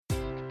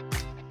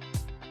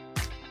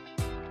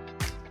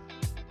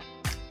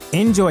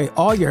Enjoy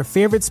all your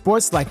favorite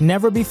sports like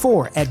never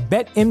before at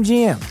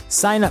BetMGM.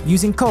 Sign up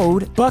using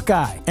code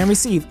Buckeye and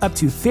receive up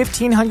to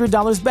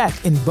 $1,500 back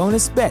in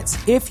bonus bets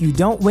if you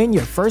don't win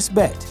your first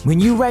bet. When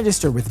you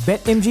register with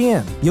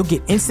BetMGM, you'll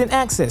get instant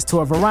access to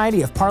a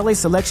variety of parlay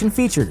selection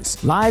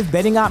features, live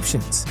betting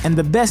options, and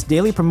the best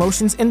daily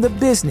promotions in the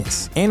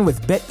business. And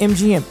with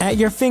BetMGM at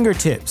your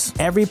fingertips,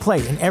 every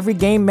play and every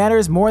game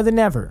matters more than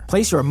ever.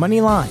 Place your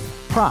money line,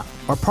 prop,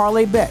 or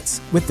parlay bets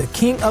with the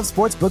king of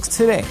sportsbooks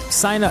today.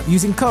 Sign up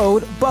using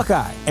code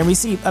Buckeye and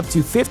receive up to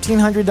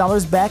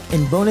 $1,500 back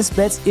in bonus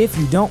bets if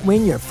you don't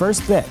win your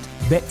first bet.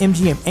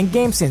 BetMGM and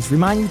GameSense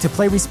remind you to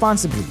play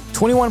responsibly.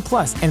 21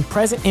 plus and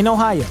present in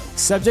Ohio,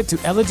 subject to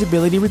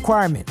eligibility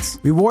requirements.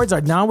 Rewards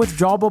are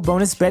non-withdrawable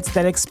bonus bets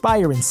that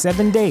expire in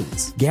 7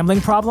 days. Gambling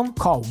problem?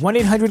 Call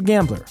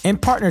 1-800-GAMBLER. In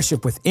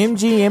partnership with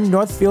MGM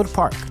Northfield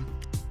Park.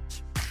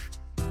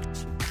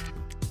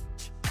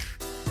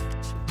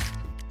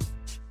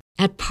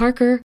 At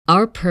Parker,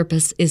 our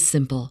purpose is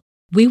simple.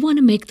 We want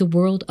to make the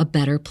world a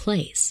better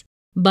place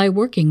by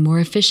working more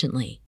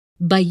efficiently,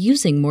 by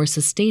using more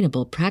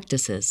sustainable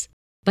practices,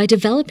 by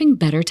developing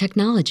better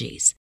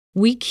technologies.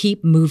 We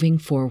keep moving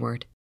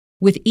forward.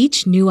 With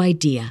each new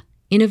idea,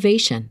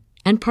 innovation,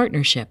 and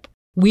partnership,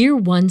 we're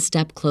one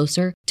step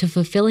closer to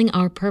fulfilling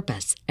our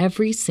purpose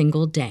every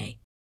single day.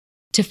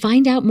 To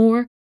find out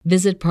more,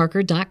 visit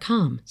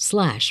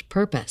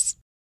parker.com/purpose.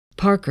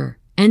 Parker,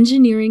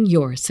 engineering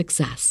your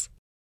success.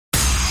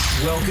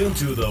 Welcome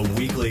to the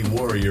Weekly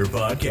Warrior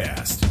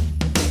Podcast,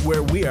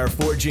 where we are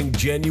forging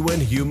genuine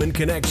human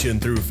connection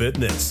through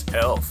fitness,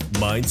 health,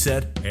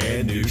 mindset,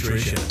 and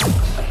nutrition.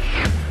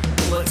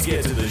 Let's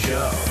get to the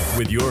show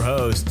with your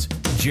hosts,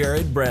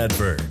 Jared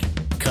Bradford,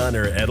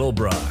 Connor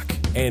Edelbrock,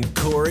 and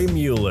Corey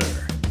Mueller.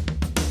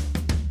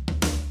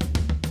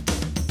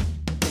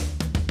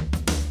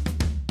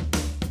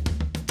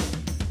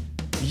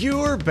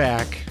 You're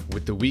back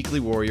with the Weekly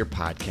Warrior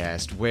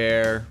Podcast,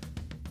 where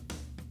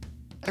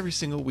every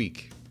single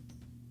week,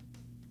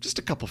 just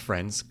a couple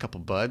friends, a couple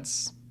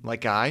buds,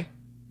 like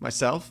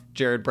myself,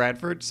 Jared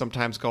Bradford,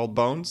 sometimes called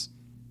Bones,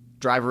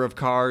 driver of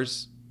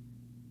cars,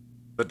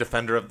 the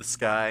defender of the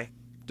sky,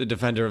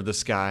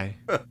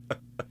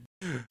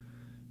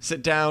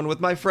 sit down with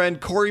my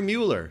friend Corey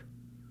Mueller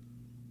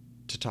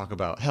to talk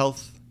about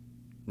health,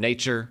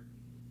 nature,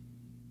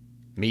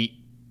 meat,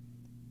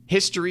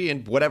 history,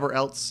 and whatever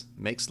else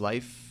makes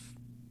life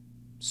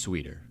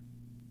sweeter.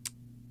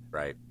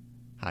 Right.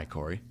 Hi,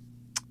 Corey.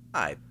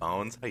 Hi,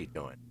 Bones. How you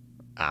doing?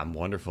 I'm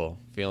wonderful.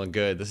 Feeling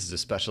good. This is a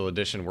special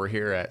edition. We're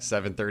here at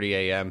 7:30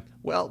 a.m.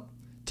 Well,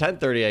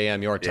 10:30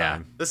 a.m. your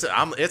time.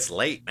 Yeah. It's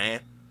late, man.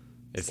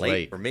 It's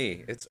late for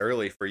me. It's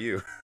early for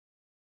you.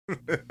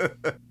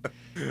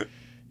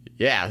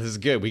 Yeah, this is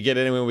good. We get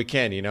in when we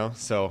can, you know?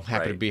 So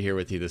happy to Right. be here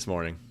with you this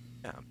morning.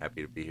 Yeah, I'm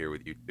happy to be here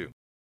with you, too.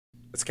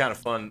 It's kind of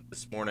fun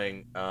this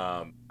morning.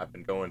 I've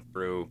been going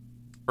through...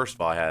 First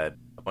of all, I had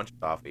a bunch of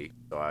coffee,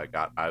 so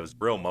I was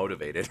real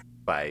motivated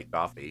by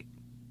coffee.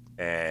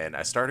 And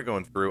I started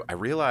going through, I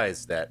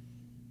realized that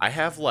I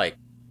have like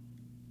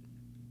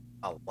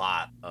a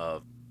lot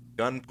of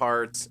gun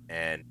parts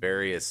and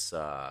various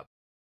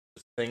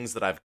things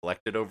that I've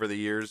collected over the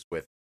years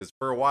because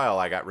for a while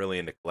I got really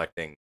into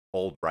collecting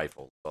old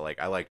rifles. So like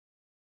I like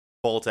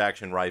bolt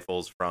action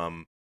rifles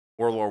from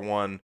World War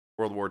I,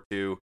 World War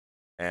II,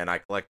 and I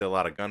collected a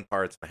lot of gun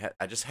parts.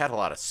 I just had a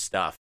lot of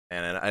stuff,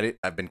 and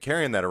I've been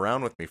carrying that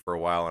around with me for a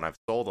while, and I've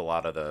sold a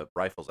lot of the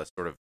rifles. I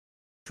sort of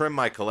trim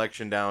my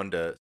collection down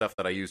to stuff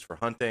that I use for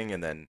hunting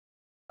and then,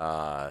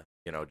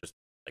 just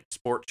like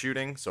sport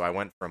shooting. So I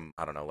went from,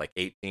 I don't know, like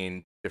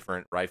 18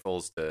 different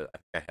rifles to I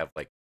think I have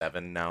like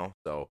 7 now.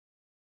 So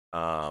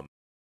I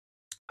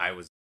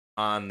was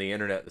on the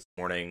internet this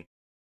morning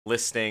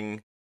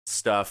listing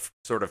stuff,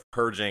 sort of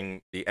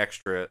purging the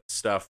extra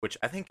stuff, which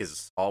I think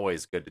is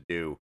always good to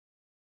do.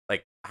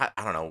 Like, I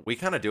don't know, we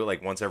kind of do it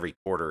like once every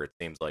quarter, it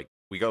seems like.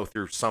 We go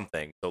through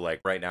something. So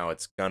like right now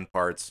it's gun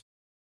parts,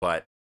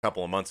 but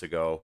couple of months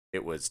ago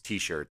it was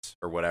t-shirts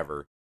or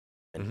whatever,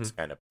 and just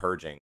kind of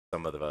purging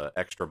some of the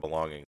extra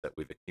belongings that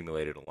we've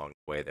accumulated along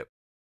the way that,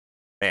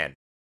 man,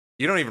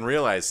 you don't even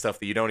realize stuff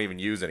that you don't even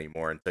use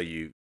anymore until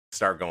you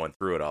start going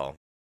through it all.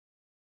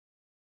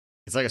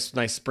 It's like a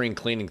nice spring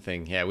cleaning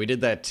thing. Yeah, we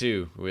did that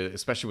too,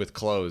 especially with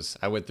clothes.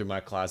 I went through my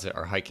closet,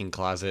 our hiking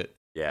closet,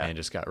 and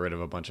just got rid of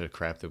a bunch of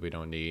crap that we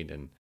don't need.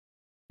 And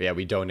yeah,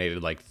 we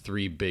donated like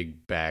 3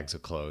 big bags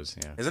of clothes.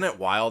 Yeah, isn't it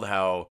wild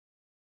how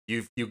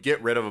you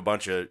get rid of a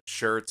bunch of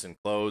shirts and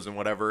clothes and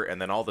whatever,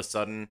 and then all of a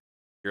sudden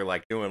you're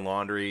like doing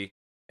laundry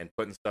and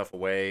putting stuff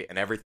away, and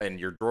everything,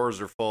 your drawers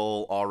are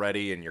full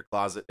already in your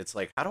closet. It's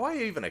like, how do I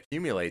even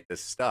accumulate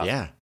this stuff?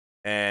 Yeah.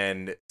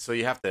 And so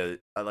you have to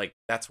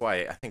that's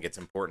why I think it's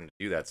important to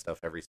do that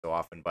stuff every so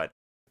often. But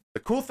the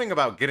cool thing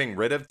about getting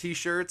rid of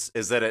t-shirts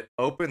is that it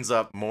opens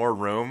up more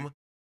room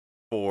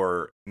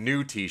for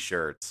new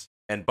t-shirts.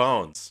 And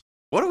Bones,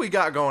 what do we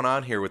got going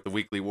on here with the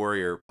Weekly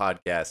Warrior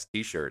Podcast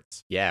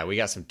t-shirts? Yeah, we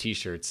got some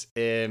t-shirts.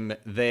 They're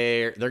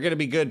going to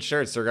be good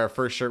shirts. They're our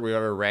first shirt we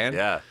ever ran.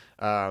 Yeah.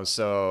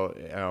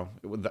 So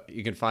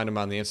you can find them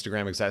on the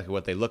Instagram exactly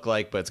what they look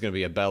like, but it's going to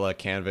be a Bella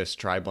Canvas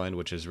Tri-Blend,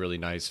 which is really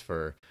nice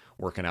for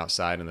working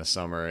outside in the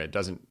summer. It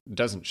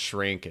doesn't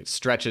shrink. It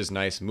stretches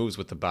nice, moves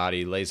with the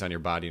body, lays on your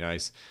body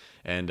nice,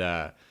 and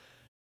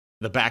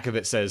the back of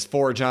it says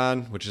 "Forge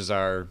On," which has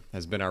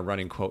been our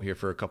running quote here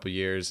for a couple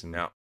years, and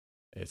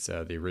it's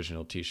the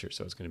original T-shirt,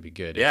 so it's going to be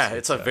good. Yeah,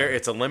 it's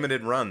a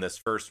limited run, this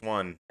first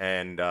one,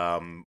 and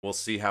we'll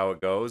see how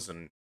it goes.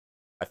 And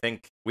I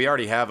think we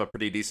already have a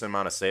pretty decent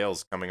amount of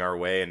sales coming our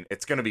way, and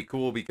it's going to be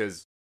cool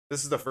because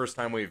this is the first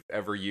time we've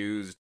ever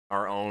used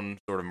our own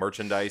sort of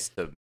merchandise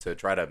to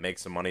try to make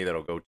some money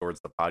that'll go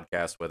towards the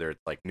podcast, whether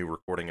it's like new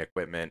recording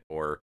equipment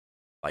or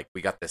like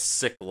we got this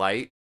sick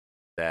light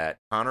that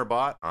Connor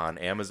bought on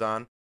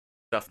Amazon.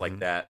 Stuff like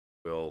that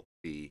will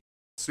be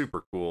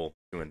super cool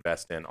to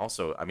invest in.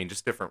 Also, I mean,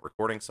 just different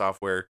recording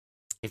software.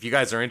 If you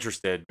guys are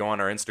interested, go on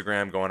our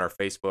Instagram, go on our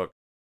Facebook,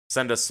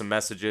 send us some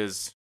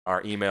messages.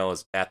 Our email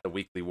is at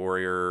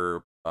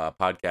theweeklywarrior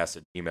podcast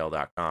at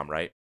gmail.com,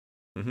 right?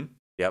 Mm-hmm.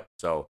 Yep.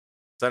 So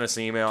send us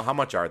an email. How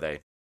much are they?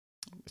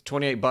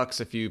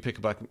 $28 if you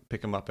pick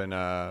them up in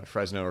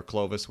Fresno or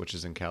Clovis, which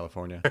is in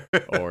California,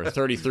 or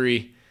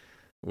 $33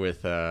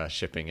 with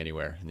shipping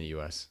anywhere in the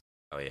U.S.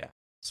 Oh yeah,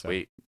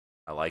 sweet.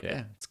 I like it.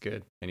 Yeah, it's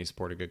good, and you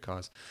support a good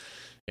cause.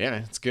 Yeah,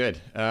 man, it's good.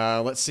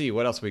 Let's see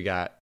what else we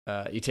got.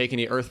 You take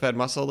any earth-fed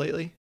muscle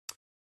lately?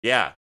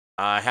 Yeah,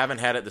 I haven't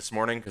had it this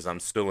morning because I'm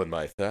still in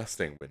my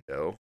fasting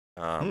window.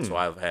 So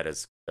I've had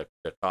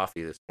the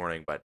coffee this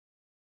morning, but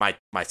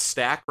my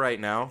stack right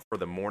now for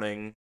the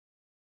morning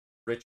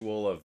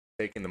ritual of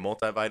taking the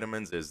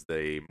multivitamins is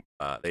the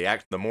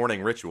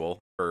morning ritual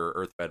for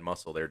earth-fed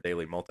muscle, their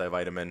daily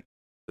multivitamin,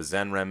 the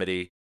Zen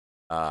Remedy.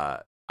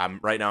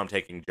 I'm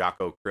taking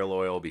Jocko krill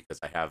oil because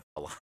I have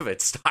a lot of it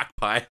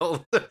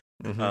stockpiled.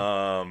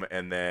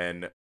 And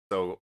then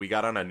so we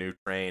got on a new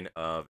train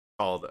of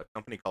a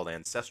company called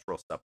Ancestral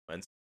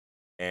Supplements,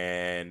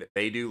 and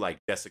they do like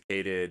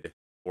desiccated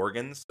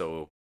organs.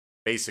 So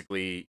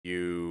basically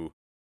you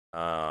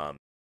dry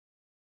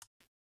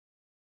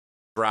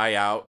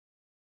out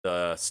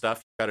the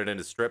stuff, cut it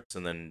into strips,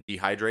 and then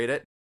dehydrate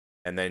it,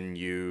 and then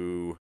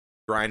you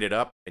grind it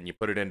up and you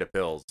put it into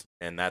pills.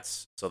 And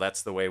that's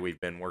the way we've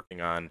been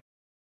working on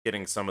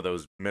getting some of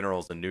those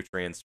minerals and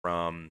nutrients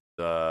from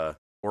the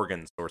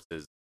organ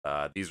sources.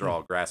 These are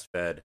all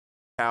grass-fed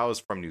cows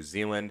from New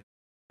Zealand.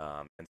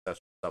 Ancestral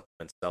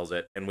Supplements sells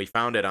it, and we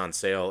found it on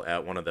sale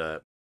at one of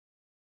the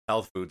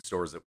health food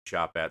stores that we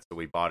shop at, so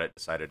we bought it,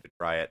 decided to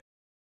try it.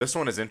 This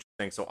one is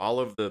interesting. So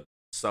all of the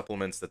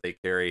supplements that they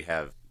carry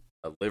have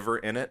a liver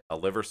in it, a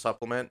liver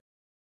supplement.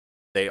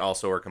 They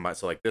also are combined.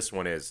 So like this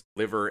one is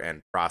liver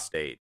and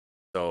prostate.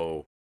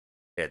 So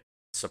it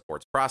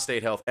supports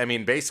prostate health. I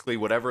mean, basically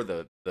whatever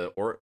the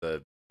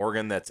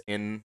organ that's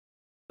in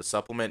the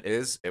supplement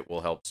is, it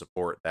will help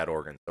support that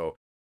organ. So if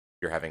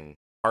you're having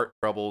heart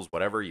troubles,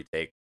 whatever, you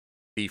take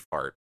beef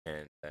heart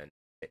and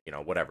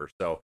whatever.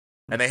 So,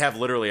 and they have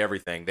literally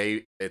everything.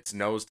 It's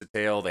nose to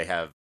tail. They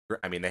have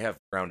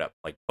ground up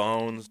like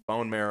bones,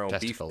 bone marrow,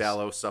 testicles, beef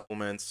tallow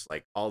supplements,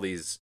 like all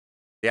these.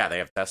 Yeah, they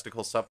have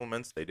testicle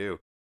supplements. They do.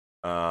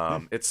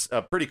 It's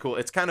pretty cool.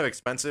 It's kind of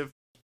expensive,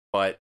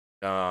 but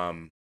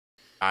I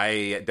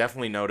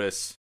definitely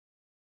notice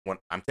when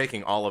I'm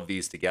taking all of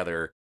these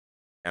together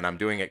and I'm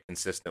doing it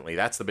consistently.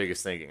 That's the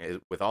biggest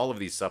thing with all of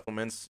these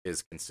supplements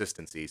is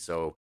consistency.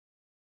 So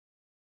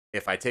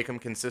if I take them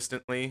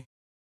consistently,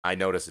 I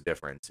notice a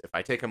difference. If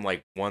I take them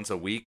like once a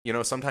week,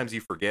 sometimes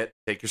you forget to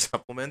take your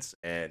supplements,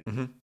 and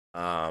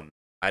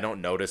I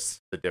don't notice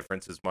the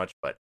difference as much,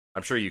 but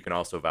I'm sure you can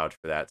also vouch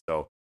for that.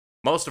 So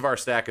most of our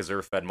stack is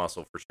earth-fed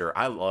muscle for sure.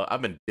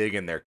 I've been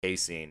digging their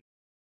casein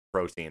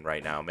protein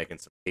right now, making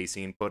some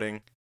casein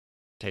pudding.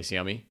 Tastes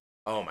yummy.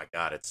 Oh my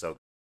god, it's so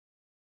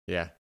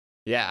good.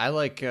 Yeah, I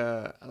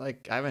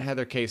haven't had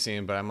their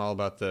casein, but I'm all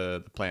about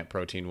the plant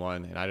protein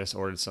one, and I just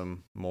ordered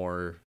some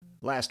more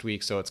last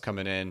week, so it's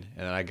coming in.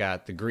 And then I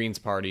got the Greens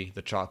Party,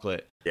 the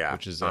chocolate,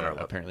 which is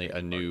apparently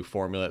a new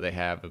formula they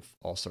have of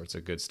all sorts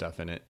of good stuff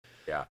in it.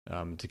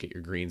 To get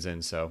your greens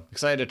in. So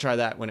excited to try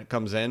that when it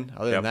comes in.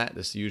 Other than that,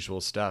 this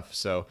usual stuff.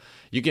 So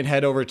you can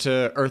head over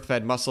to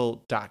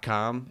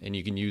earthfedmuscle.com and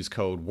you can use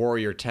code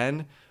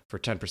WARRIOR10 for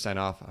 10%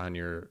 off on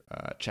your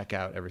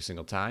checkout every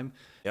single time.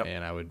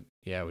 And I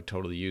would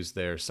totally use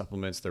their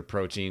supplements. Their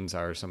proteins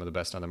are some of the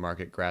best on the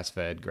market,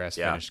 grass-fed,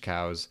 grass-finished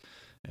cows,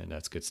 and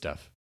that's good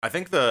stuff. I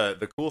think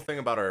the cool thing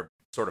about our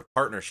sort of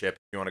partnership,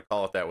 if you want to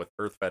call it that, with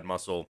Earth-Fed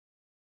Muscle,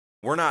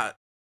 we're not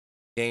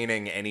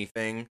gaining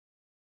anything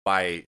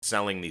by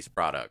selling these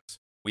products.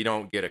 We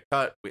don't get a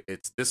cut.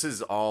 This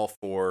is all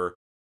for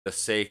the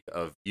sake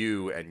of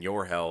you and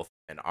your health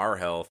and our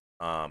health.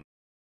 And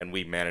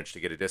we managed to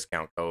get a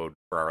discount code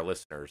for our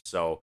listeners.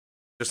 So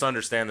just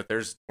understand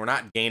that we're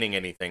not gaining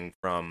anything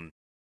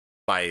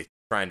by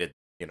trying to,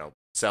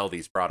 sell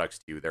these products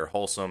to you. They're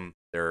wholesome.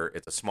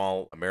 It's a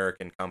small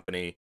American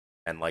company.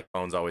 And like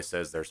Bones always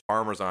says, there's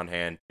farmers on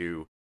hand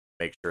to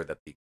make sure that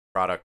the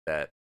product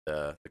that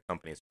the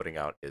company is putting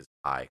out is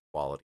high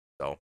quality.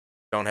 So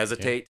don't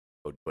hesitate.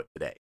 Go do it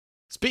today.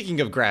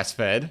 Speaking of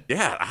grass-fed,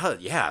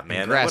 Yeah,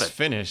 man.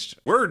 grass-finished.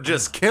 We're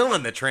just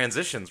killing the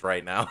transitions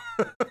right now.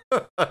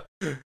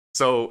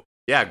 So,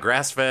 yeah,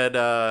 grass-fed,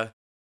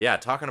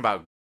 talking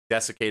about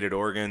desiccated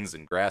organs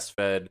and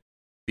grass-fed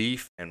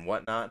beef and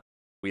whatnot.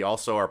 We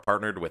also are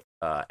partnered with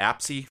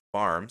Apsey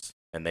Farms,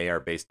 and they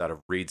are based out of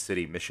Reed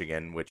City,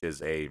 Michigan, which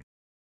is a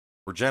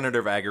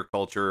regenerative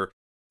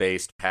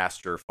agriculture-based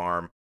pasture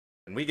farm.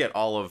 And we get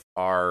all of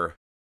our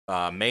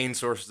main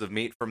sources of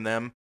meat from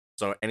them.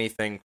 So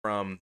anything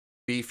from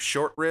beef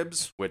short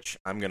ribs, which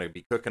I'm going to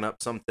be cooking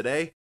up some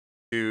today,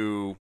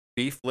 to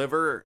beef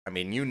liver. I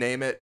mean, you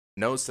name it,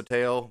 nose to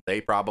tail,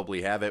 they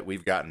probably have it.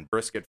 We've gotten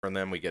brisket from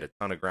them. We get a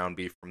ton of ground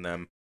beef from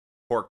them.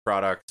 Pork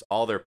products.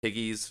 All their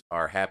piggies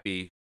are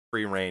happy,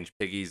 free-range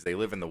piggies. They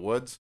live in the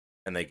woods,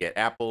 and they get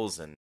apples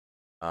and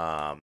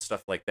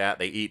stuff like that.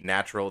 They eat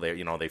natural.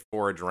 They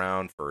forage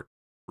around for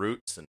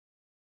roots, and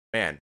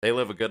man, they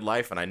live a good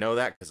life. And I know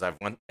that because I've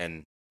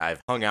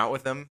hung out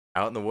with them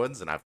out in the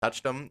woods, and I've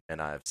touched them,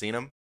 and I've seen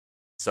them.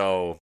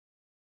 So,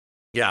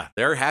 yeah,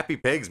 they're happy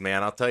pigs,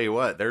 man. I'll tell you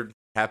what, they're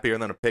happier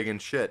than a pig in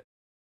shit.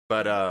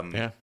 But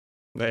yeah,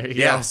 there you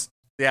go.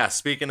 Yeah.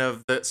 Speaking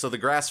of the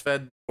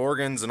grass-fed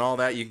organs and all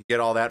that, you can get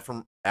all that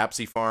from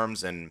Apsey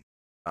Farms. And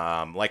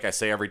like I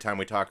say every time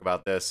we talk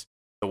about this,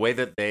 the way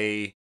that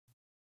they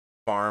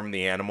farm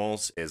the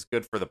animals is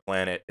good for the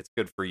planet. It's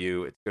good for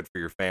you. It's good for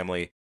your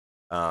family.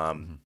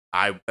 I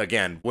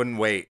wouldn't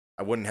wait.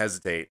 I wouldn't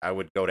hesitate. I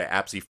would go to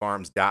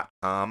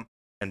apseyfarms.com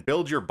and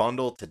build your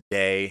bundle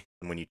today.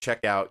 And when you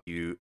check out,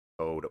 you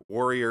code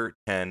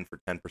Warrior10 for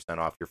 10%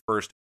 off your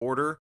first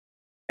order.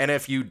 And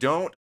if you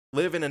don't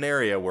live in an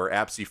area where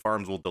Apsey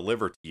Farms will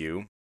deliver to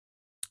you,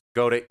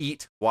 go to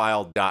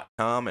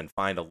eatwild.com and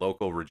find a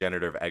local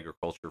regenerative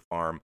agriculture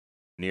farm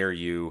near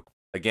you.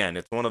 Again,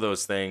 it's one of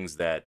those things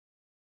that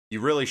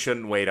you really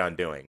shouldn't wait on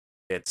doing.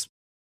 It's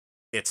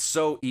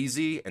so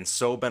easy and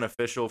so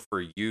beneficial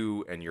for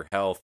you and your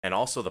health and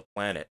also the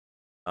planet.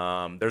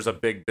 There's a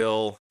big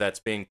bill that's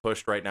being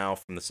pushed right now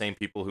from the same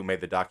people who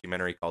made the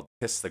documentary called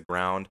Kiss the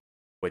Ground,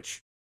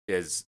 which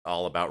is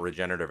all about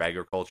regenerative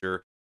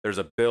agriculture. There's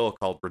a bill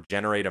called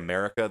Regenerate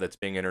America that's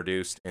being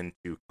introduced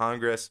into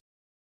Congress,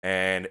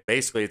 and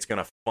basically it's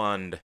going to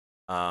fund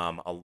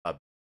a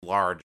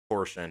large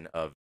portion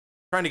of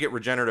trying to get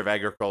regenerative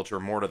agriculture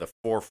more to the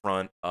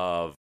forefront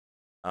of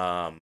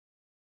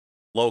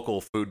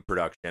local food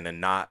production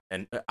and I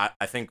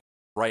think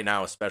right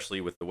now,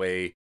 especially with the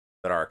way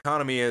that our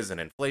economy is and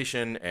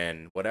inflation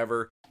and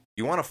whatever,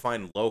 you want to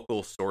find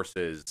local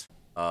sources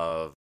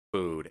of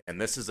food. And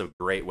this is a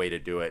great way to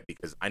do it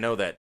because I know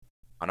that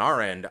on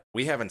our end,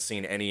 we haven't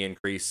seen any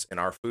increase in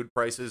our food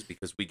prices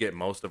because we get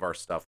most of our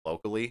stuff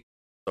locally.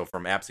 So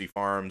from Apsey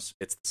Farms,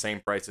 it's the same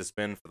price it's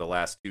been for the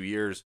last 2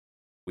 years.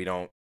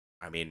 You're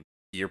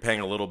paying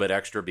a little bit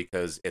extra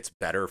because it's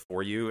better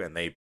for you and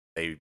they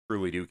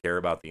truly do care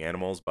about the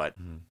animals, but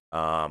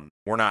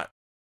we're not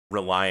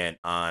reliant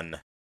on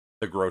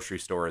the grocery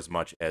store as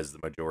much as the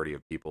majority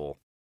of people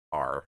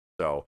are.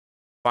 So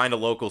find a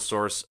local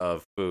source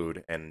of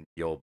food and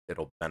it'll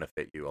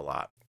benefit you a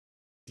lot.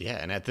 Yeah,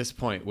 and at this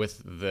point,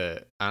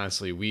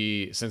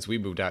 since we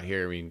moved out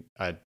here,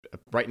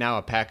 right now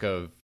a pack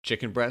of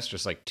chicken breasts,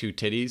 just like 2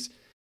 titties,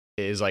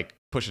 is like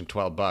pushing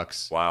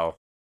 $12. Wow.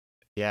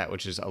 Yeah,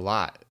 which is a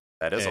lot.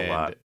 That is a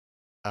lot.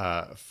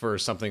 For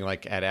something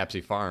like at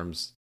Apsey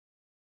Farms,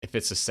 if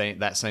it's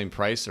that same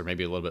price or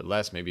maybe a little bit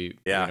less, maybe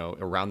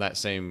around that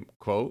same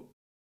quote,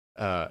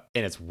 and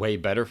it's way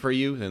better for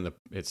you, then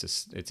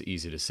it's an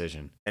easy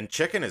decision. And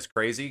chicken is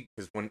crazy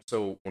because when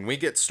we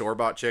get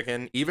store-bought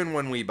chicken, even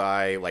when we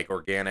buy like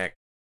organic,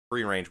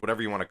 free range,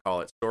 whatever you want to call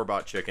it,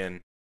 store-bought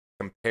chicken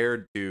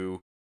compared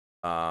to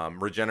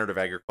regenerative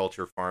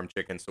agriculture farm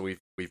chicken. So we've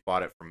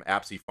bought it from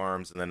Apsey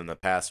Farms, and then in the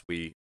past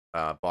we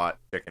bought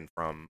chicken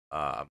from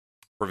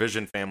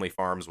Provision Family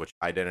Farms, which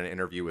I did an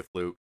interview with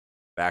Luke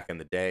back in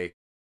the day.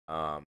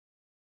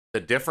 The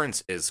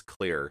difference is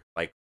clear.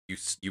 Like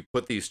you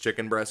put these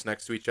chicken breasts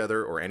next to each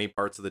other or any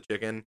parts of the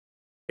chicken,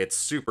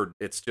 it's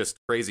just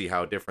crazy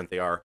how different they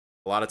are.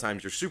 A lot of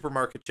times your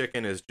supermarket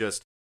chicken is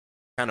just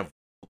kind of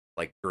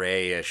like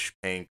grayish,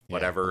 pink,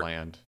 whatever.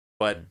 Bland.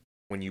 But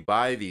when you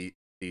buy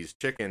these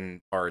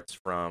chicken parts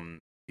from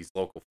these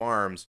local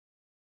farms,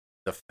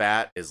 the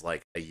fat is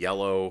like a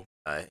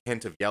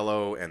hint of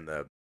yellow, and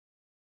the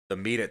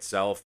meat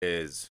itself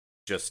is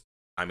just,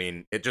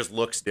 it just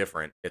looks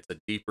different. It's a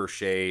deeper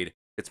shade.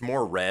 It's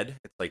more red.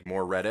 It's like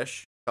more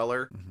reddish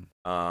color.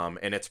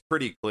 And it's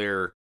pretty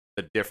clear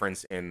the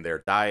difference in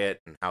their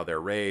diet and how they're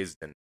raised.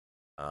 And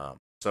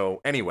so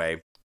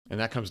anyway. And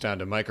that comes down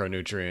to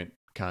nutrient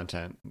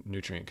content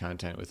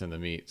within the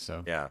meat.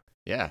 So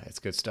yeah, it's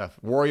good stuff.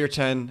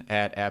 Warrior10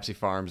 at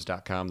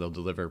apseyfarms.com. They'll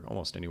deliver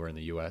almost anywhere in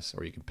the U.S.,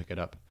 or you can pick it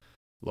up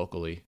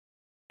locally.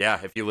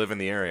 Yeah, if you live in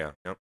the area.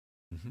 Yep.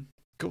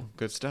 Cool.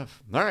 Good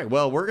stuff. All right.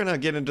 Well, we're going to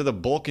get into the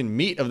bulk and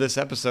meat of this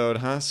episode,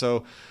 huh?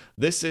 So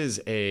this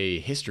is a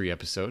history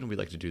episode, and we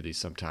like to do these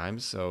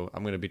sometimes. So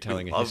I'm going to be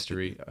telling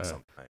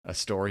a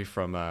story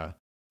from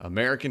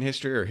American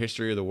history or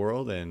history of the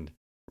world, and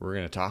we're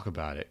going to talk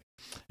about it.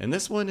 And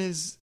this one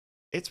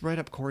it's right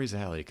up Corey's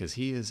alley because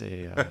he is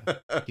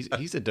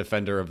he's a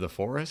defender of the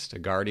forest, a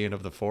guardian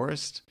of the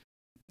forest.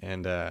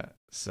 And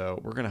so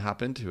we're going to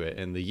hop into it.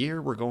 And the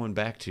year we're going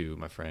back to,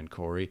 my friend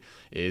Corey,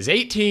 is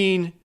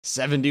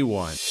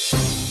 1871.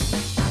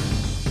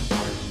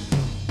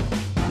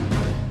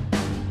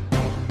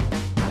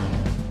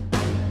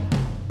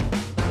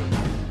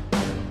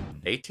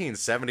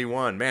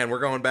 1871. Man, we're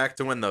going back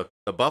to when the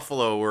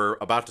buffalo were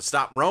about to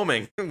stop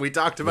roaming. We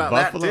talked about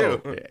that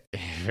too.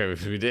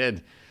 We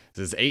did.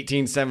 This is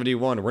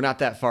 1871. We're not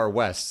that far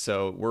west,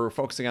 so we're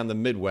focusing on the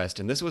Midwest.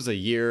 And this was a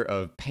year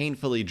of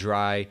painfully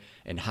dry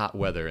and hot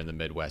weather in the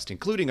Midwest,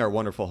 including our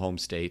wonderful home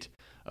state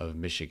of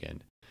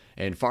Michigan.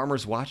 And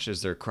farmers watched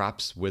as their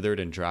crops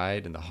withered and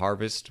dried, and the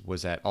harvest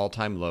was at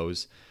all-time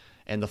lows.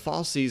 And the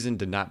fall season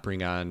did not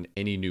bring on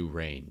any new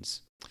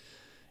rains.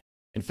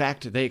 In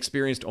fact, they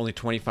experienced only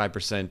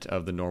 25%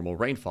 of the normal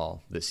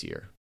rainfall this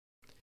year.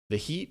 The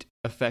heat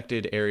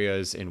affected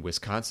areas in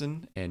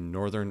Wisconsin and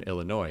northern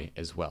Illinois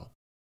as well.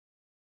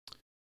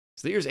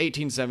 So the year's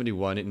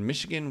 1871, and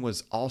Michigan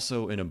was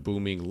also in a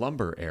booming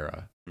lumber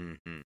era.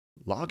 Mm-hmm.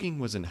 Logging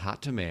was in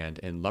hot demand,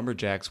 and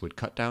lumberjacks would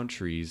cut down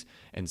trees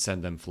and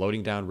send them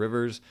floating down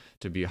rivers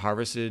to be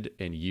harvested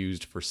and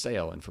used for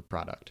sale and for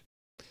product.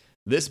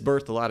 This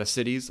birthed a lot of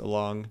cities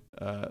along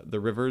the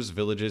rivers,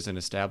 villages, and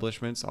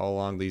establishments all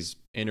along these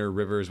inner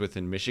rivers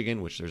within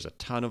Michigan, which there's a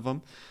ton of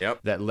them,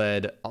 that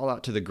led all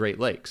out to the Great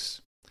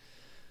Lakes.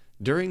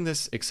 During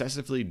this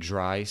excessively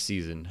dry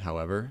season,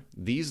 however,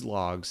 these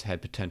logs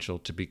had potential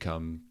to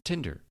become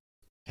tinder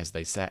as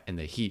they sat in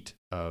the heat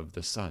of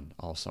the sun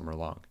all summer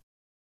long.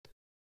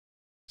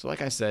 So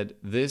like I said,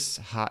 this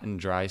hot and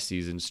dry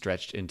season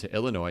stretched into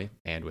Illinois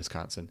and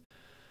Wisconsin.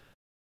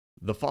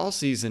 The fall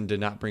season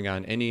did not bring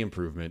on any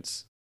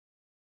improvements,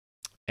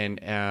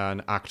 and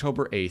on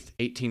October 8th,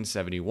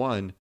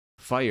 1871,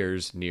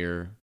 fires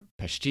near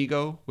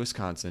Peshtigo,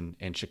 Wisconsin,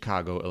 and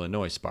Chicago,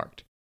 Illinois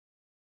sparked.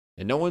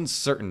 And no one's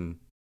certain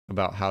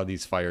about how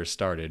these fires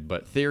started,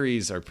 but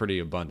theories are pretty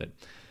abundant.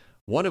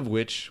 One of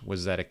which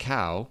was that a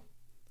cow,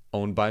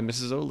 owned by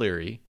Mrs.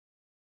 O'Leary,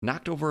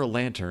 knocked over a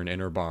lantern in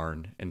her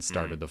barn and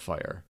started the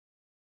fire.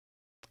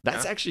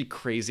 That's actually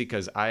crazy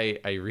because I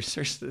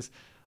researched this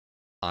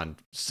on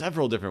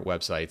several different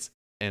websites,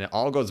 and it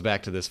all goes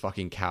back to this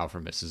fucking cow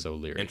from Mrs.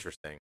 O'Leary.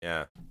 Interesting.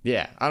 Yeah.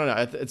 Yeah. I don't know.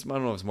 I don't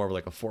know if it's more of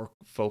like a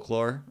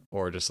folklore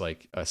or just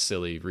like a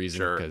silly reason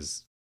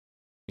because,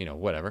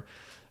 whatever.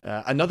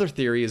 Another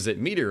theory is that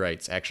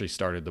meteorites actually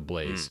started the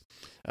blaze.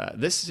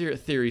 This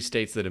theory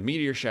states that a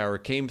meteor shower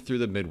came through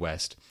the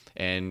Midwest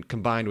and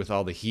combined with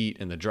all the heat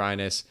and the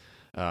dryness,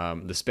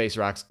 the space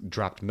rocks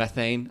dropped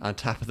methane on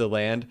top of the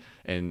land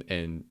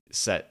and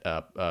set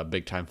up a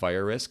big-time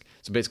fire risk.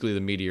 So basically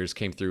the meteors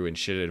came through and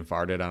shitted and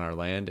farted on our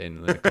land,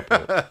 and then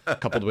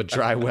coupled with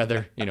dry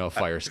weather, a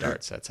fire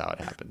starts. That's how it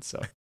happens.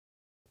 So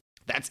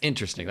that's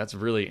interesting. That's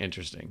really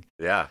interesting.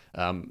 Yeah.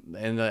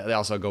 And they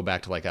also go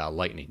back to like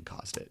lightning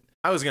caused it.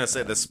 I was going to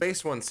say the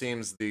space one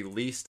seems the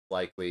least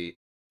likely.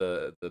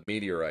 The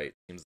meteorite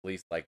seems the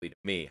least likely to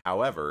me.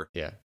 However,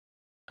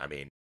 I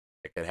mean,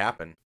 it could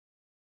happen.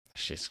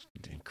 Just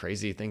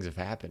crazy things have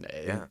happened.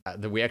 Yeah.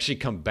 We actually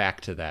come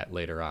back to that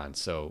later on.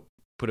 So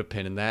put a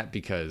pin in that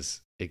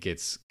because it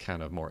gets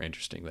kind of more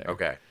interesting there.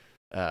 Okay.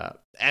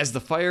 As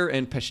the fire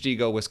in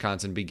Peshtigo,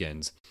 Wisconsin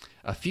begins,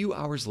 a few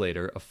hours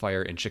later, a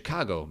fire in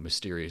Chicago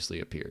mysteriously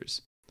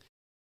appears.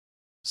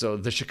 So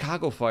the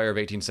Chicago fire of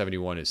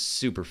 1871 is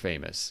super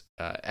famous.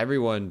 Not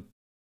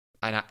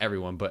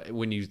everyone, but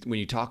when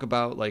you talk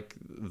about like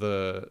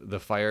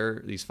the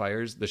fire, these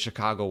fires, the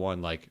Chicago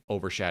one like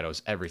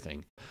overshadows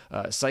everything.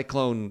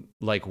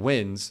 Cyclone-like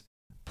winds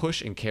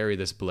push and carry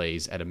this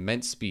blaze at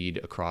immense speed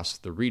across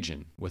the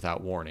region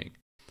without warning.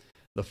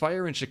 The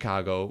fire in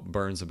Chicago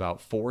burns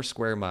about 4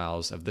 square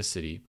miles of the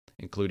city,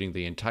 including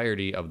the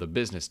entirety of the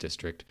business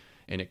district,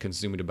 and it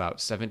consumed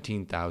about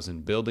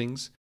 17,000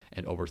 buildings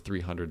and over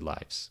 300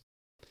 lives.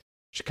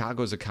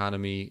 Chicago's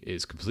economy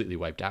is completely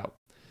wiped out.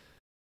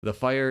 The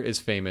fire is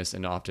famous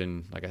and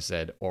often, like I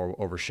said,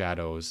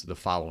 overshadows the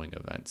following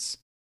events.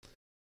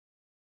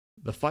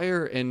 The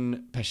fire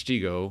in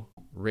Peshtigo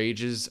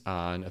rages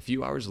on a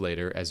few hours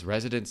later as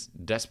residents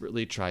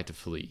desperately try to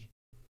flee.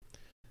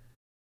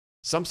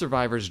 Some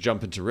survivors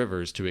jump into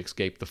rivers to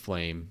escape the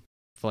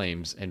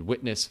flames and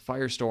witness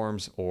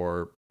firestorms,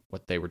 or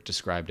what they were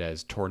described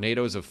as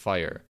tornadoes of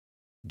fire,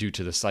 due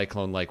to the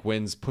cyclone-like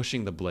winds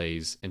pushing the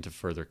blaze into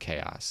further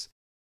chaos.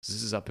 So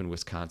this is up in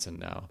Wisconsin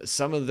now.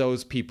 Some of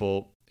those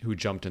people who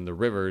jumped in the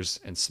rivers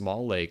and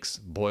small lakes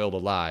boiled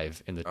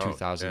alive in the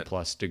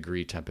 2,000-plus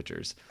degree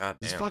temperatures.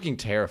 It's fucking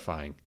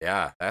terrifying.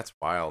 Yeah, that's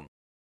wild.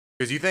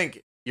 Because you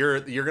think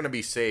you're going to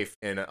be safe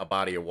in a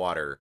body of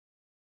water.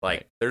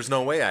 Like, there's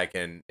no way I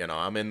can,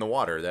 I'm in the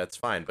water. That's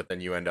fine. But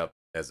then you end up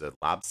as a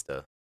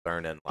lobster,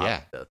 burning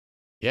lobster.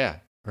 Yeah,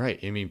 right.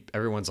 I mean,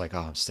 everyone's like,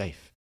 oh, I'm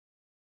safe.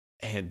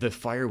 And the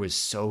fire was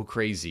so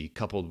crazy,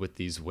 coupled with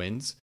these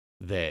winds,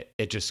 that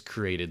it just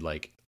created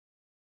like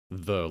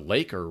the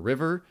lake or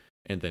river,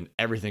 and then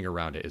everything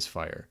around it is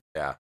fire.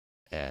 Yeah.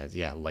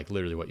 Yeah, like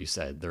literally what you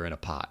said. They're in a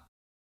pot.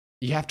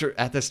 You have to,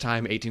 at this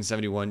time,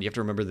 1871, you have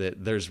to remember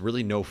that there's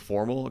really no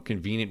formal,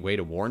 convenient way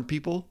to warn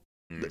people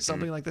that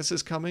something like this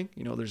is coming.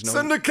 There's no...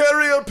 Send a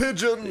carrier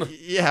pigeon!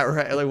 Yeah,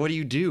 right. Like, what do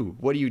you do?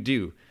 What do you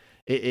do?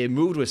 It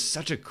moved with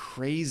such a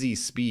crazy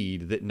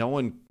speed that no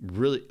one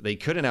really... They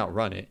couldn't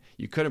outrun it.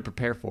 You couldn't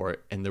prepare for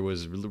it. And there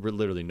was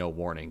literally no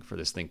warning for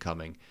this thing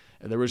coming.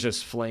 And there was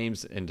just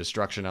flames and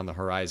destruction on the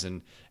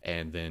horizon.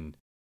 And then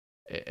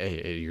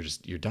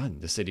you're done.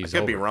 The city's over. I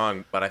could be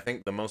wrong, but I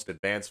think the most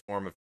advanced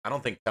form of... I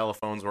don't think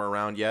telephones were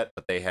around yet,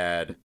 but they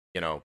had,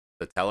 the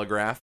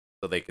telegraph,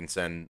 so they can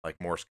send, like,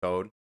 Morse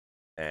code.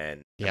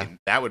 And I mean,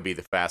 that would be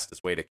the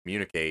fastest way to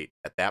communicate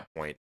at that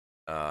point.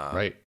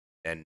 Right.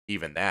 And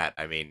even that,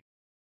 I mean,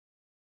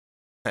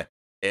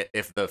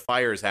 if the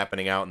fire is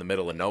happening out in the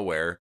middle of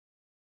nowhere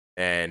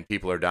and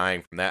people are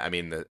dying from that, I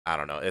mean, I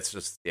don't know. It's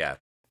just,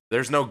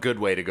 there's no good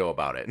way to go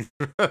about it.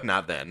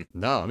 Not then.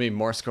 No, I mean,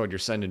 Morse code, you're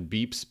sending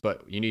beeps,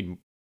 but you need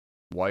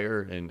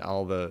wire and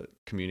all the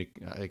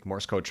like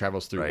Morse code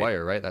travels through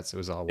wire, right? It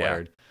was all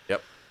wired.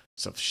 Yep.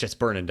 So if shit's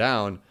burning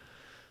down,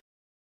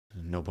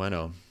 no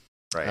bueno.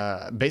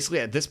 Right. Basically,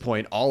 at this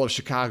point, all of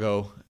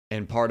Chicago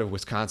and part of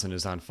Wisconsin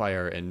is on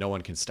fire, and no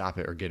one can stop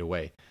it or get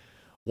away.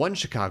 One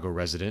Chicago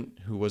resident,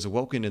 who was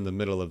awoken in the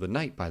middle of the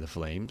night by the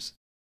flames,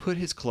 put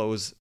his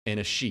clothes in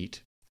a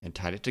sheet and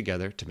tied it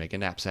together to make a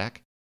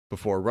knapsack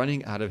before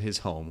running out of his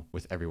home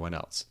with everyone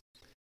else.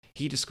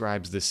 He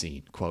describes the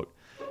scene, quote,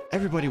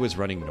 "Everybody was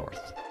running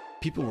north.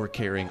 People were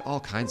carrying all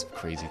kinds of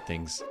crazy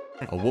things.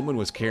 A woman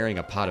was carrying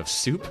a pot of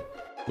soup,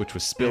 which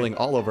was spilling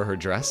all over her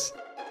dress.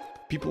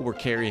 People were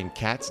carrying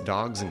cats,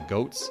 dogs, and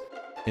goats.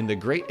 In the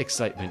great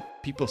excitement,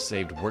 people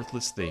saved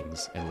worthless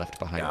things and left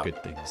behind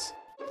good things.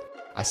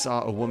 I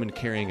saw a woman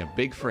carrying a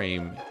big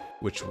frame,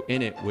 which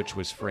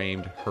was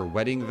framed her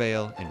wedding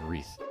veil and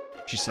wreath.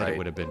 She said it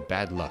would have been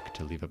bad luck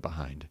to leave it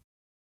behind."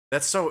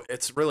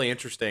 It's really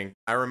interesting.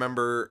 I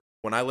remember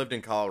when I lived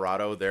in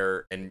Colorado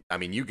there, and I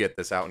mean, you get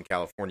this out in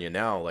California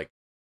now, like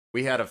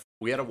we had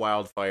a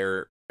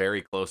wildfire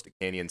very close to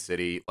Canyon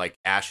City, like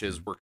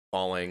ashes were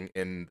falling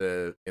in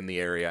the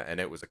area, and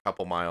it was a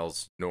couple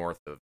miles north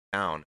of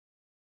town.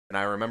 And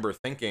I remember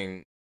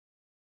thinking,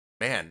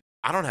 man,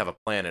 I don't have a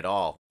plan at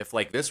all. If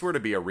like this were to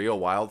be a real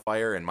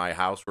wildfire and my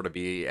house were to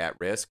be at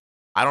risk,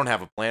 I don't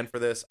have a plan for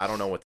this. I don't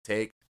know what to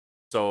take.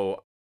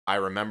 So I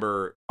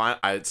remember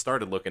I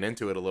started looking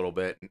into it a little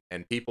bit,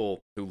 and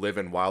people who live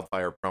in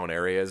wildfire prone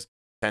areas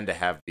tend to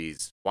have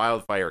these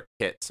wildfire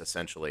kits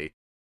essentially,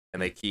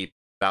 and they keep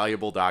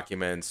valuable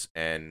documents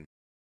and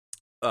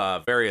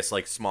various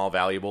like small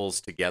valuables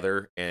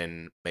together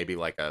in maybe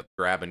like a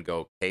grab and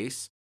go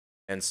case.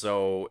 And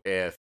so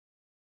if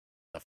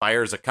the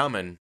fire's a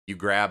coming, you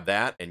grab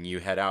that and you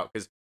head out,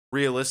 because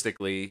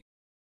realistically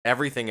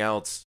everything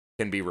else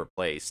can be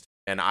replaced.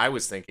 And I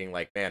was thinking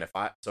like, man, if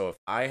I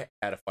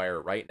had a fire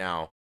right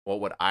now, what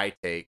would I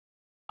take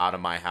out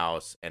of my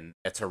house? And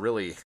it's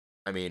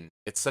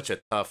it's such a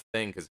tough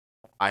thing, because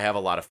I have a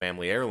lot of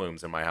family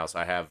heirlooms in my house.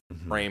 I have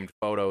framed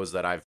photos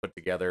that I've put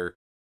together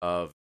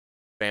of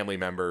family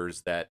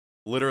members that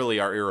literally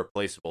are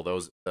irreplaceable.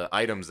 The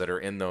items that are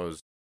in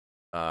those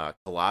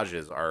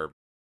collages are,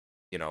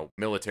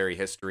 military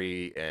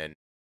history and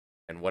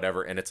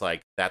whatever. And it's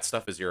like, that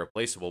stuff is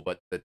irreplaceable, but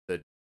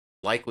the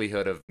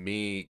likelihood of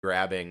me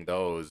grabbing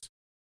those,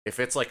 if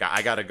it's like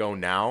I gotta go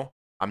now,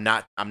 I'm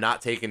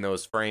not taking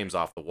those frames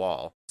off the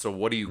wall. So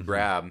what do you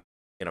grab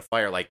in a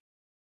fire? Like,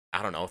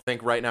 I don't know,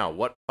 think right now,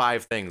 what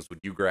 5 things would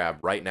you grab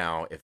right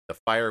now if the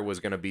fire was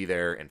going to be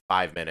there in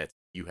 5 minutes,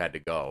 you had to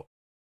go?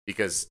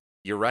 Because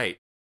you're right,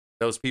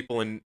 those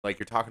people in, like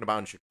you're talking about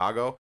in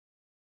Chicago,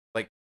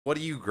 like what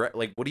do you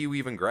what do you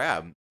even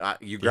grab?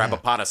 You grab a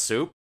pot of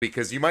soup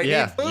because you might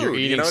need food. You're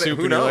eating soup,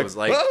 who knows?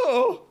 Like,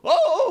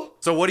 oh.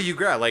 So what do you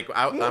grab? Like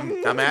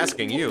I'm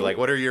asking you, like,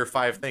 what are your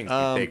 5 things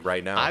you take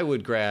right now? I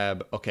would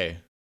grab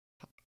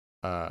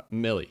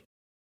Millie.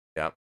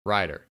 Yep.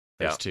 Ryder.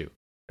 There's 2.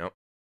 Yep.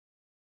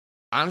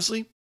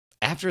 Honestly,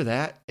 after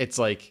that, it's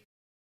like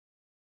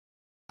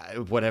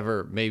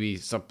whatever. Maybe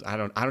something. I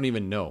don't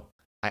even know.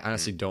 I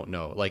honestly don't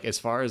know. Like, as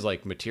far as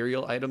like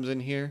material items in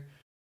here,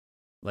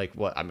 like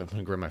what I'm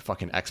gonna grab my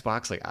fucking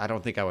Xbox. Like, I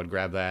don't think I would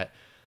grab that.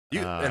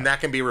 And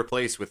that can be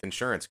replaced with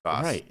insurance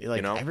costs, right?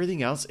 Like,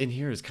 everything else in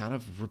here is kind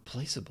of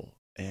replaceable.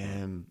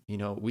 And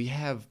we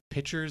have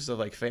pictures of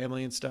like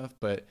family and stuff,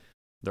 but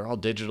they're all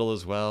digital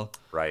as well.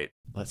 Right.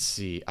 Let's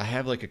see. I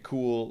have like a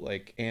cool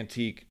like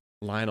antique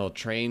Lionel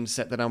train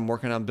set that I'm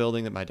working on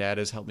building that my dad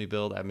has helped me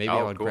build. Maybe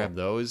I would grab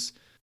those.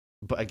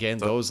 But again,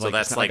 those so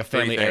that's like a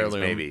family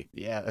heirloom. Maybe.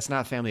 Yeah, that's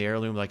not a family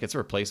heirloom. Like, it's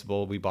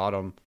replaceable. We bought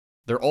them.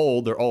 They're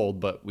old,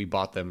 but we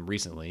bought them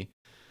recently.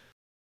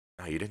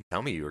 Oh, you didn't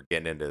tell me you were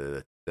getting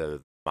into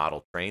the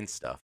model train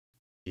stuff.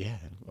 Yeah.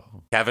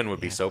 Kevin would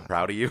be so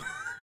proud of you.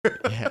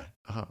 Yeah.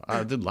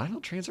 The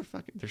Lionel trains are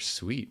they're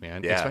sweet,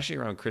 man. Yeah. Especially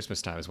around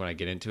Christmas time is when I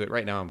get into it.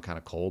 Right now, I'm kind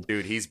of cold.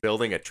 Dude, he's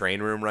building a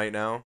train room right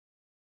now.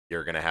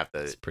 You're going to have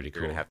to... It's pretty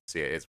cool. You're going to have to see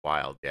it. It's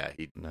wild. Yeah,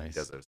 he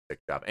does a sick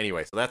job.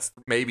 Anyway, so that's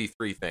maybe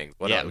 3 things.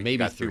 What else? Maybe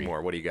got 3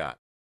 more. What do you got?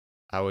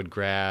 I would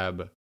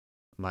grab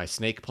my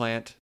snake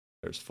plant.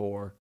 There's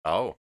 4.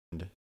 Oh.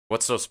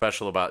 What's so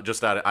special about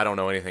just that? I don't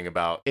know anything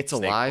about It's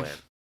snake alive.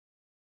 plant.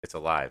 It's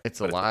alive. It's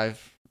But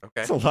alive.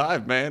 Okay. It's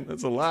alive, man.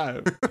 It's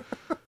alive.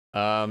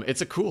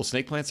 It's a cool.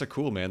 Snake plants are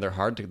cool, man.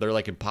 They're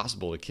like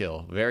impossible to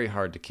kill. Very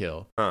hard to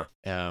kill. Huh.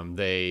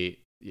 They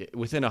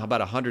within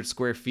about 100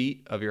 square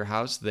feet of your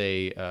house,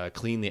 they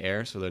clean the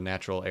air, so they're a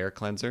natural air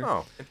cleanser.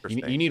 Oh,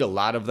 interesting. You need a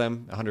lot of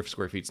them. 100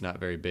 square feet's not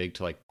very big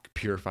to like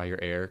purify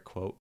your air,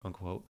 quote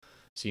unquote.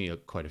 So you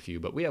need quite a few,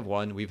 but we have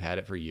one. We've had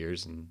it for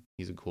years, and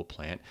he's a cool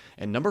plant.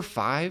 And number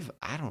 5,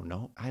 I don't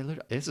know.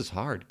 This is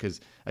hard because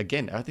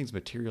again, everything's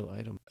material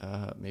item.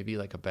 Maybe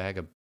like a bag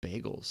of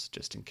bagels,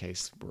 just in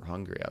case we're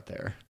hungry out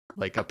there.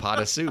 Like a pot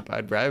of soup.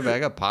 I'd grab a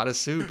bag of pot of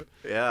soup.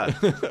 Yeah.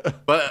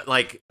 But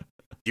like,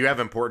 do you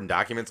have important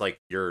documents like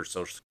your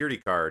social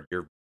security card,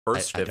 your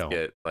birth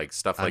certificate, like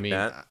stuff like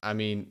that? I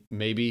mean,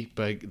 maybe,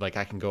 but like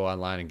I can go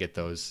online and get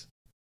those.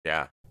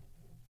 Yeah.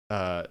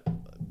 I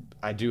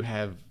do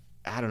have.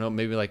 I don't know.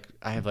 Maybe like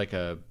I have like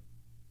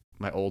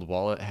my old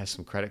wallet has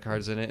some credit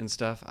cards in it and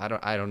stuff. I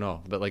don't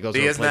know. But like those.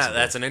 See, are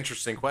that's an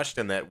interesting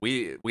question that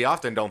we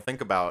often don't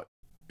think about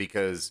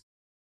because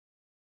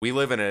we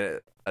live in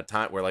a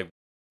time where like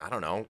I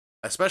don't know,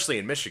 especially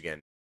in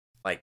Michigan,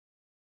 like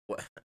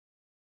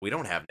we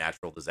don't have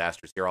natural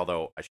disasters here.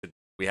 Although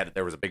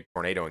there was a big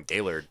tornado in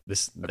Gaylord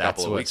a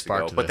couple of weeks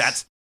ago. But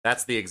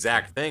that's the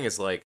exact thing. Is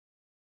like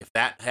if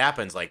that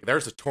happens, like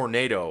there's a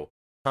tornado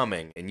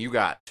coming and you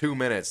got 2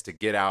 minutes to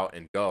get out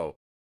and go.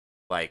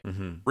 Like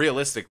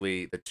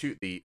realistically,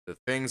 the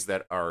things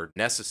that are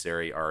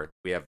necessary are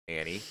we have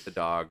Annie the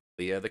dog,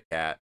 Leah the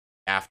cat.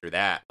 After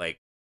that, like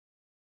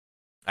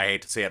I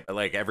hate to say it, but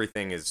like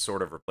everything is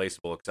sort of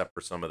replaceable except for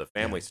some of the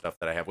family stuff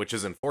that I have, which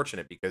is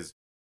unfortunate because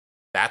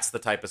that's the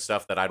type of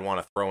stuff that I'd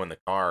want to throw in the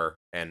car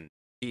and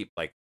keep.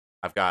 Like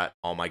I've got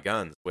all my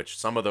guns, which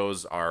some of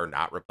those are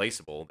not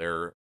replaceable.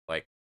 They're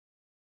like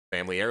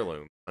family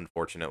heirloom,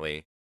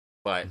 unfortunately.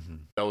 But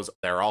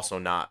they're also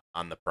not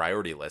on the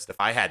priority list. If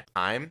I had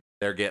time,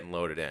 they're getting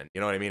loaded in. You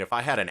know what I mean? If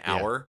I had an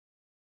hour,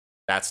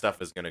 that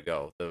stuff is going to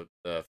go.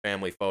 The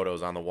family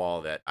photos on the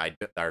wall that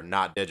are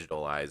not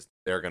digitalized,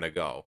 they're going to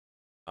go.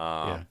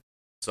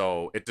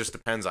 So it just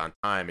depends on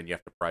time, and you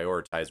have to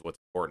prioritize what's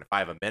important. If I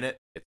have a minute,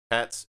 it's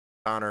pets,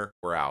 Connor,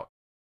 we're out.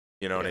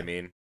 You know what I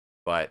mean?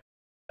 But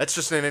that's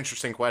just an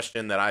interesting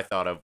question that I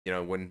thought of, you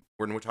know, when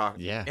we're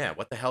talking. Yeah.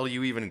 What the hell do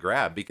you even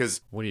grab?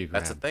 Because what do you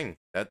grab? That's the thing.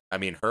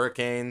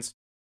 Hurricanes,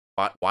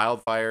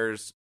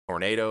 wildfires,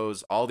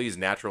 tornadoes, all these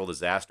natural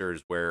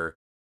disasters where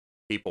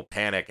people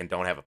panic and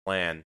don't have a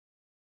plan.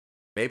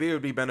 Maybe it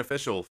would be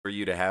beneficial for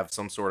you to have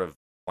some sort of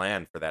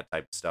plan for that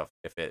type of stuff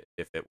if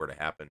it were to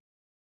happen.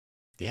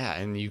 Yeah,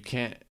 and you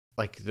can't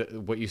like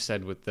what you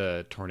said with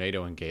the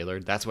tornado in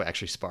Gaylord. That's what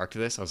actually sparked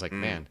this. I was like,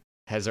 man.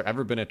 Has there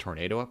ever been a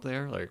tornado up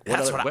there? Like, what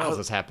else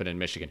has happened in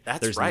Michigan?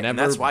 That's right. And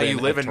that's why you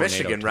live in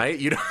Michigan, right?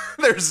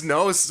 There's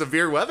no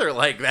severe weather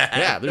like that.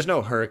 Yeah, there's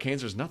no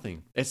hurricanes. There's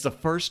nothing. It's the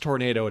first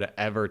tornado to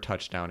ever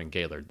touch down in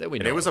Gaylord that we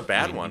know. And it was a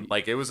bad one.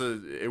 Like it was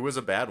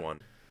a bad one.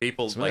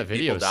 People died.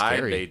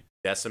 Scary. They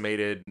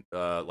decimated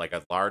like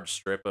a large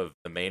strip of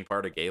the main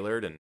part of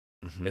Gaylord, and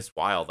it's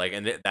wild. Like,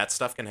 and that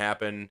stuff can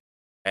happen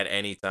at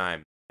any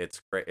time. It's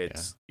great.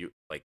 You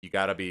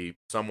got to be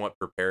somewhat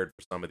prepared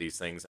for some of these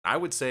things. I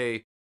would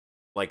say.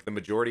 Like the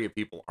majority of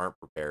people aren't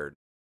prepared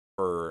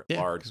for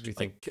large.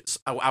 I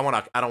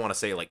don't want to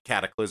say like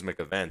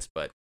cataclysmic events,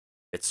 but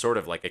it's sort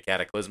of like a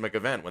cataclysmic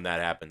event when that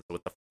happens.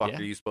 What the fuck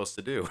are you supposed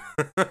to do?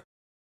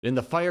 And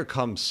the fire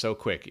comes so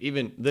quick.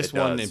 Even this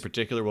one in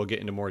particular, we'll get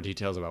into more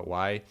details about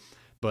why,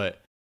 but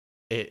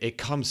it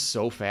comes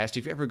so fast.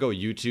 If you ever go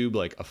YouTube,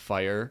 like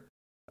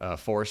a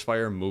forest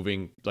fire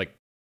moving like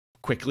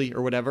quickly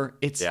or whatever,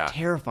 it's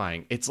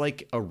terrifying. It's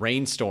like a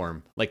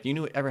rainstorm. Like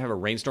ever have a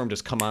rainstorm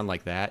just come on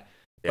like that?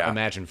 Yeah.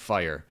 Imagine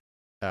fire.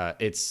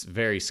 It's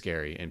very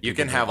scary, and you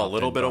can have a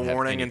little bit of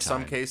warning in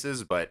some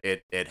cases, but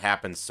it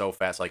happens so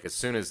fast. Like as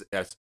soon as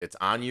it's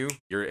on you,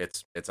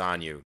 it's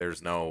on you.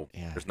 There's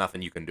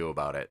nothing you can do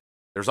about it.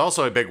 There's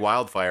also a big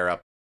wildfire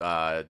up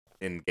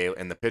in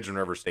the Pigeon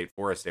River State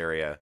Forest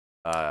area.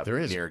 There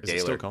is near Gaylord.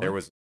 It still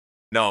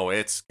going?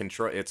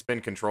 It's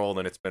been controlled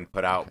and it's been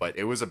put out, but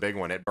it was a big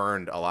one. It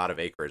burned a lot of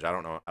acreage. I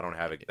don't know. I don't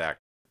have exact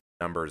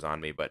numbers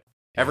on me, but.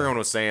 Everyone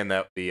was saying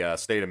that the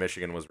state of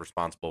Michigan was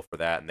responsible for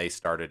that, and they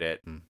started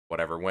it,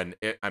 whatever.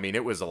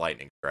 It was a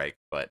lightning strike,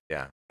 but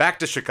yeah. Back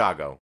to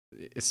Chicago.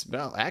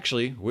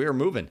 Actually, we're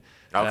moving.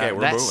 Okay, we're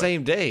moving. That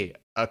same day,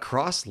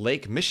 across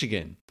Lake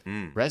Michigan,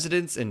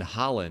 residents in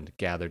Holland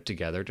gathered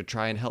together to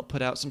try and help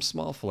put out some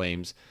small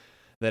flames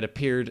that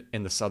appeared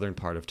in the southern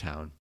part of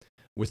town.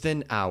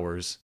 Within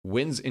hours,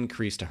 winds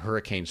increased to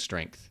hurricane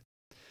strength.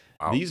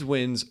 Wow. These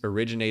winds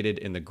originated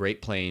in the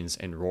Great Plains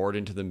and roared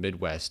into the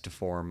Midwest to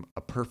form a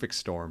perfect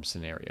storm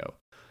scenario,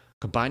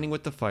 combining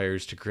with the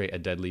fires to create a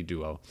deadly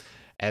duo.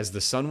 As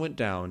the sun went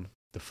down,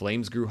 the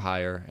flames grew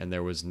higher, and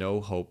there was no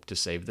hope to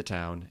save the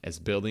town as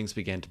buildings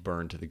began to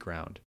burn to the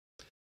ground.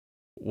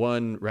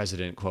 One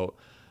resident, quote,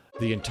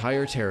 The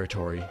entire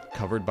territory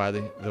covered by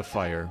the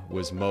fire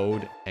was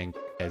mowed and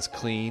as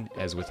clean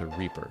as with a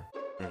reaper.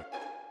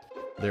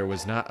 There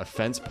was not a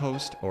fence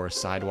post or a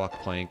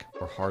sidewalk plank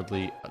or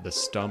hardly the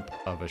stump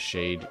of a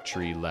shade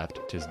tree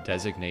left to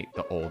designate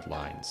the old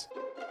lines.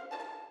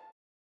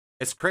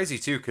 It's crazy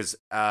too, because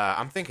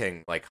I'm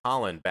thinking like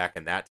Holland back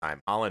in that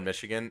time. Holland,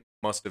 Michigan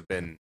must have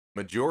been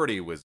had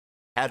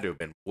to have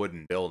been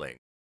wooden building.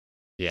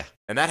 Yeah,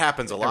 and that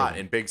happens a lot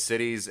in big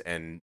cities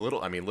and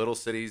little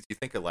cities. You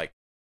think of like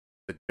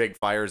the big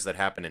fires that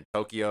happened in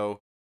Tokyo.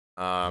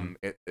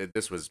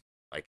 This was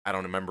like, I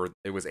don't remember.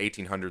 It was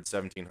 1800s,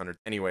 1700s.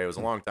 Anyway, it was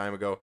a long time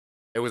ago.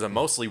 It was a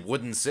mostly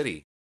wooden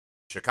city.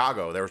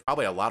 Chicago, there was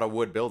probably a lot of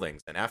wood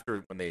buildings. And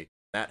after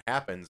that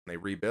happens and they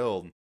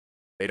rebuild,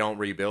 they don't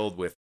rebuild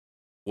with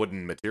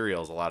wooden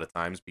materials a lot of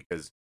times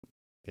because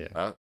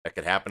that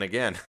could happen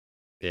again.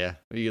 Yeah,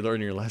 you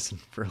learn your lesson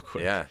real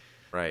quick. Yeah,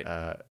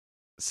 right.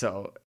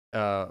 So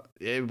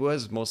it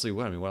was mostly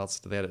wood. I mean, what else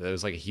did they have? It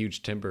was like a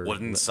huge timber.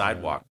 Wooden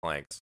sidewalk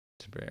planks.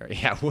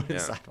 Yeah, wooden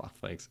sidewalk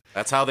planks.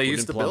 That's how they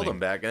used to build them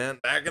back in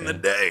the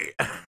day.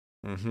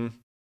 Mm-hmm.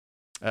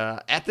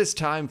 At this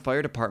time,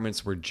 fire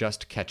departments were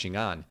just catching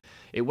on.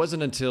 It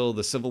wasn't until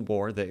the Civil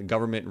War that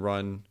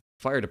government-run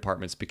fire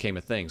departments became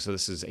a thing. So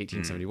this is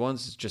 1871.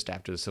 This is just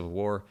after the Civil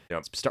War. Yep.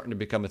 It's starting to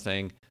become a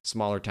thing.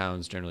 Smaller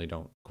towns generally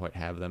don't quite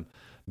have them.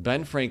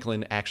 Ben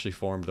Franklin actually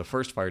formed the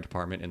first fire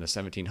department in the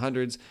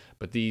 1700s,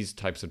 but these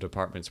types of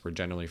departments were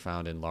generally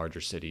found in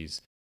larger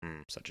cities,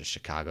 such as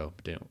Chicago,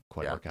 but didn't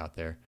quite work out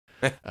there.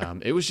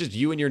 It was just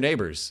you and your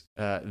neighbors.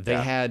 They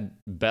had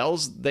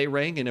bells they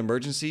rang in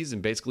emergencies,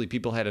 and basically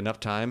people had enough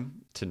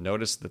time to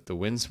notice that the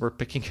winds were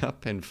picking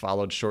up, and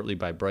followed shortly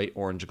by bright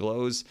orange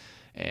glows,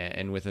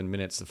 and within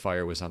minutes the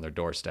fire was on their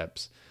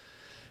doorsteps.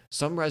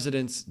 Some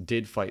residents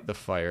did fight the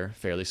fire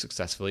fairly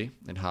successfully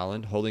in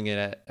Holland, holding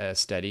it at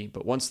steady,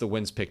 but once the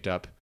winds picked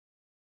up,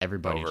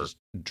 everybody just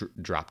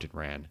dropped and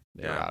ran.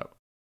 They were out.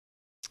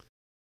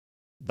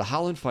 The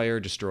Holland fire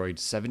destroyed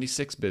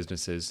 76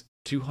 businesses,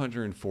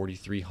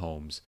 243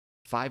 homes,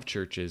 5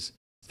 churches,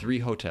 3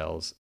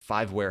 hotels,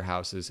 5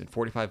 warehouses, and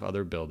 45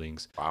 other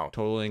buildings,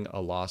 totaling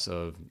a loss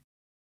of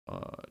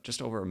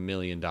just over $1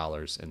 million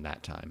in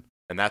that time.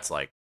 And that's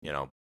like,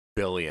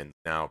 billions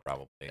now,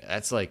 probably.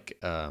 That's like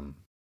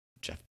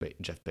Jeff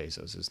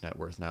Bezos' net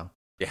worth now.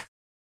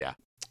 Yeah.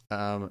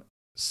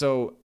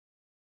 So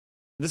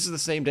this is the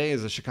same day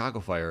as the Chicago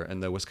fire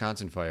and the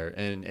Wisconsin fire,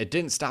 and it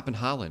didn't stop in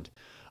Holland.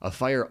 A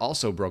fire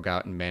also broke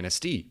out in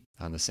Manistee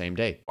on the same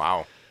day.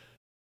 Wow.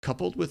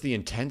 Coupled with the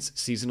intense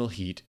seasonal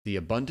heat, the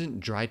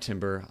abundant dry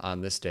timber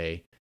on this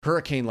day,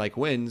 hurricane-like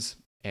winds,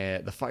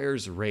 the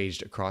fires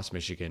raged across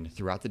Michigan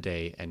throughout the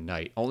day and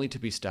night, only to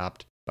be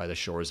stopped by the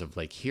shores of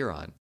Lake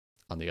Huron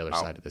on the other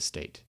side of the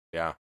state.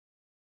 Yeah.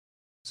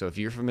 So if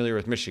you're familiar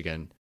with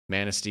Michigan,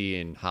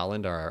 Manistee and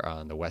Holland are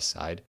on the west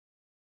side,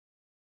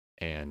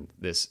 and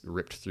this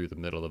ripped through the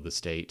middle of the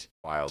state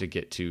to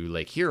get to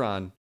Lake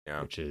Huron,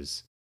 which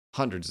is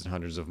hundreds and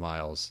hundreds of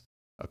miles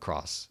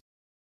across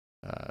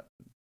the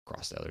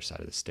other side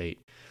of the state.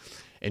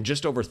 In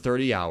just over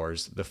 30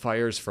 hours, the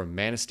fires from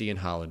Manistee and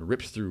Holland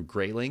ripped through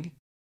Grayling,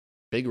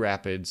 Big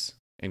Rapids,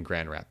 and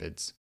Grand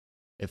Rapids.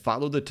 It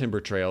followed the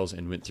timber trails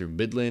and went through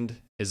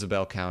Midland,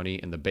 Isabel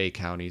County, and the Bay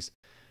counties.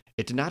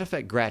 It did not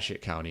affect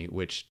Gratiot County,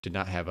 which did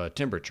not have a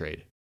timber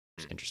trade.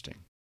 It's interesting.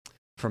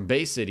 From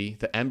Bay City,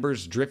 the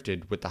embers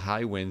drifted with the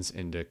high winds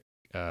into,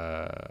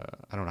 I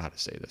don't know how to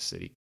say this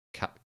city,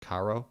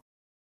 Caro?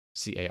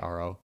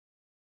 C-A-R-O?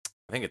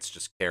 I think it's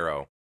just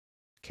Caro.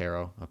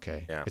 Caro,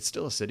 okay. Yeah. It's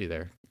still a city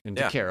there.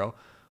 Into Caro,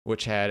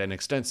 which had an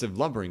extensive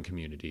lumbering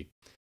community.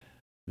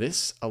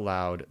 This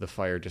allowed the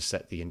fire to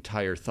set the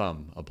entire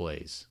thumb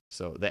ablaze.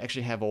 So they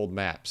actually have old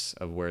maps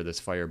of where this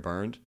fire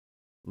burned.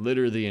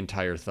 Literally the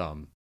entire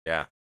thumb.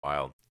 Yeah,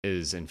 wild.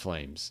 Is in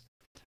flames.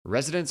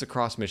 Residents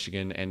across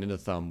Michigan and in the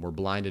thumb were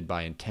blinded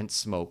by intense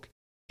smoke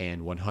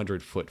and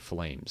 100-foot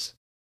flames.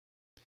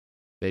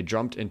 They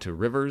jumped into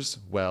rivers,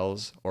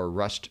 wells, or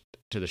rushed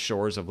to the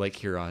shores of Lake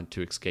Huron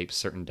to escape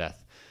certain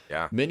death.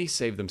 Yeah. Many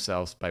saved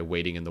themselves by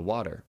wading in the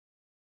water.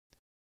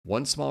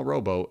 One small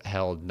rowboat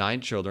held 9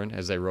 children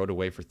as they rowed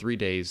away for 3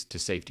 days to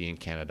safety in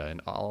Canada,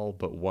 and all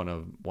but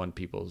one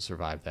people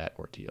survived that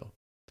ordeal.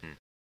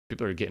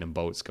 People are getting in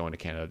boats going to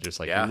Canada, just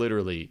like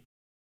literally.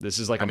 This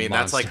is like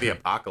that's like the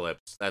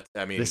apocalypse.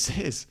 This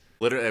is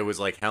literally, it was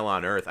like hell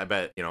on earth. I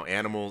bet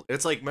animals.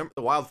 It's like, remember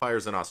the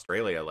wildfires in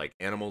Australia? Like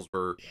animals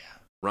were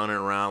running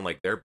around, like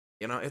they're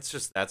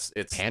it's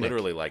panic.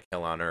 Literally like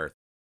hell on earth.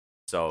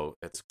 So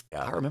it's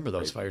I remember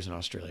those fires in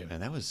Australia, man.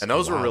 That was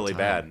those were really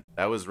bad.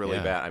 That was really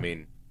bad. I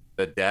mean,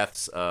 the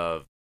deaths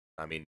of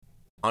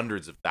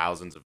hundreds of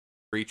thousands of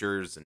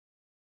creatures and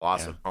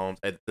loss of homes.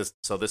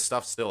 So this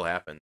stuff still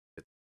happens.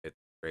 It's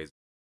crazy.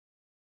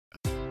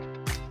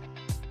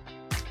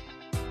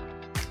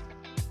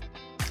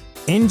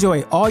 Enjoy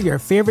all your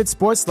favorite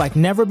sports like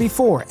never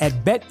before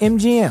at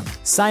BetMGM.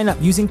 Sign up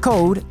using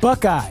code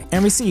Buckeye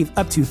and receive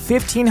up to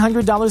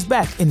 $1,500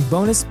 back in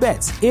bonus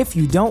bets if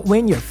you don't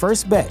win your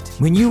first bet.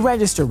 When you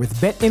register with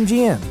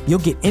BetMGM, you'll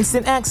get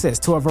instant access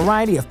to a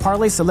variety of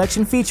parlay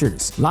selection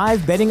features,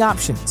 live betting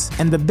options,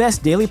 and the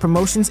best daily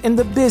promotions in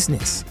the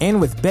business.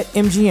 And with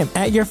BetMGM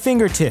at your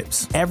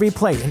fingertips, every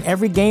play and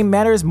every game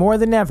matters more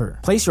than ever.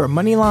 Place your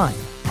money line,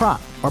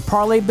 prop, or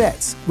parlay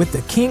bets with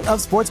the king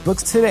of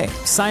sportsbooks today.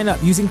 Sign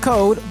up using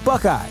code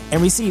Buckeye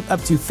and receive up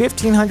to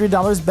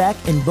 $1,500 back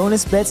in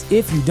bonus bets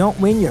if you don't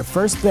win your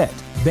first bet.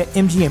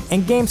 BetMGM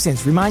and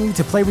GameSense remind you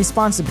to play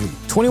responsibly.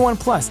 21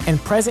 plus and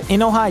present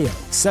in Ohio,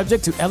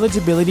 subject to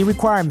eligibility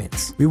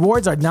requirements.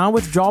 Rewards are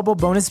non-withdrawable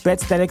bonus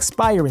bets that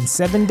expire in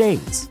 7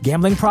 days.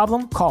 Gambling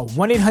problem? Call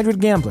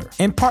 1-800-GAMBLER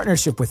in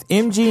partnership with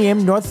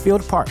MGM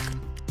Northfield Park.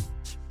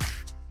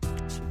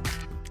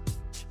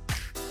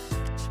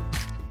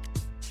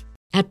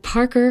 At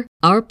Parker,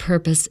 our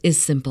purpose is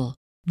simple.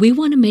 We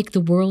want to make the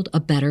world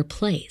a better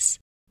place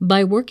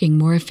by working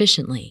more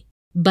efficiently,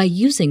 by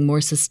using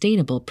more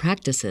sustainable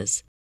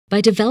practices,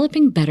 by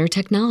developing better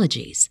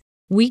technologies.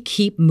 We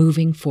keep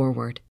moving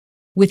forward.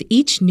 With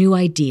each new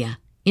idea,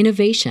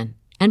 innovation,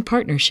 and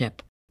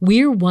partnership,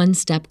 we're one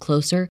step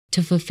closer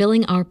to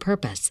fulfilling our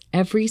purpose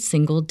every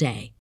single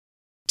day.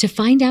 To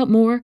find out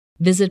more,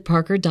 visit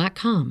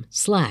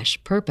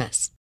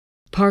parker.com/purpose.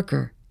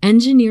 Parker,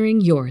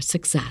 engineering your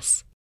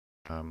success.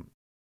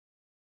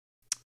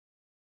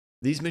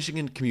 These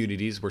Michigan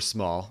communities were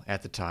small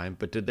at the time,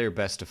 but did their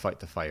best to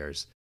fight the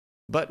fires.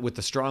 But with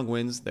the strong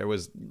winds, there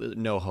was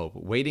no hope.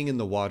 Wading in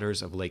the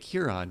waters of Lake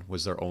Huron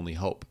was their only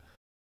hope.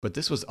 But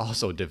this was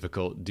also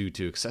difficult due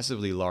to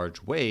excessively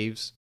large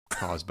waves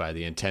caused by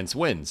the intense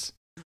winds.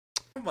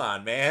 Come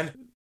on,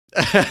 man.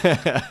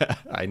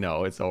 I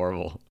know, it's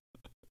horrible.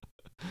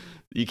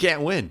 You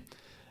can't win.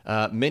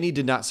 Many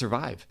did not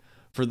survive.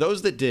 For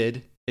those that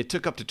did, it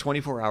took up to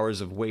 24 hours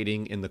of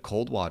waiting in the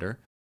cold water,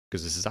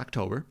 because this is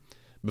October,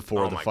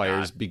 before the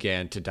fires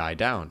began to die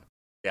down.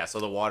 Yeah, so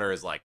the water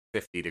is like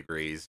 50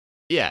 degrees.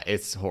 Yeah,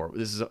 it's horrible.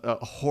 This is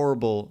a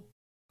horrible,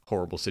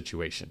 horrible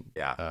situation.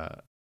 Yeah.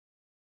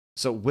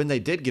 So when they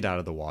did get out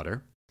of the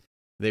water,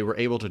 they were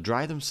able to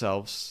dry and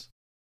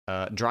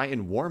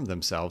warm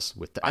themselves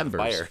with the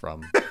embers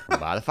from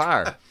by the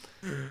fire.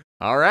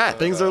 All right,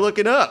 things are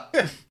looking up.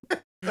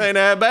 Ain't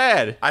that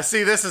bad. I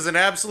see this as an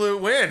absolute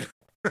win.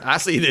 I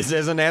see this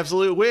as an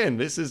absolute win.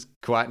 This is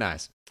quite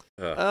nice.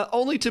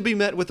 Only to be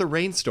met with a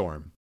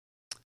rainstorm.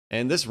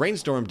 And this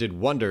rainstorm did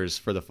wonders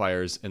for the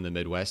fires in the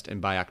Midwest. And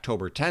by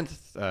October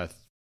 10th,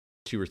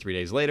 2 or 3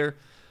 days later,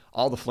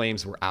 all the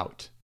flames were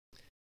out.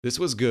 This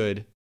was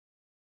good.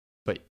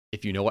 But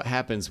if you know what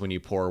happens when you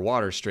pour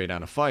water straight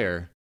on a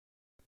fire,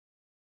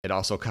 it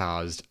also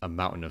caused a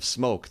mountain of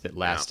smoke that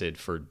lasted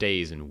for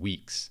days and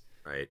weeks.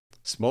 Right.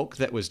 Smoke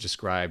that was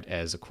described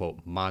as a,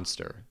 quote,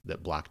 monster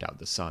that blocked out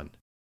the sun.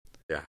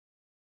 Yeah.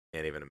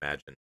 Can't even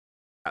imagine.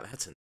 God,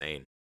 that's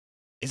insane.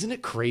 Isn't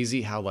it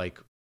crazy how, like,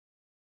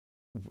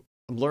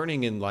 I'm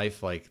learning in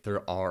life, like,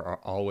 there are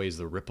always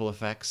the ripple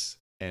effects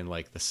and,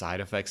 like, the side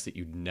effects that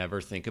you'd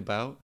never think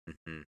about?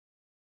 Mm-hmm.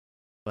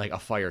 Like, a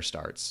fire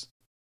starts.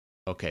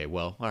 Okay,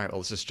 well, all right, well,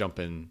 let's just jump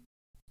in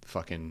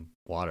fucking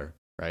water,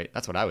 right?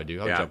 That's what I would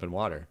do. I would jump in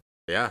water.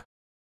 Yeah.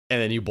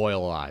 And then you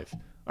boil alive.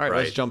 All right,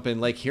 let's jump in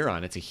Lake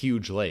Huron. It's a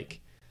huge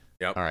lake.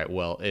 Yep. All right,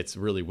 well, it's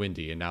really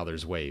windy, and now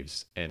there's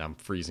waves, and I'm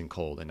freezing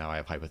cold, and now I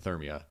have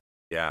hypothermia.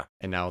 Yeah.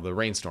 And now the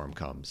rainstorm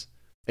comes.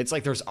 It's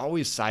like there's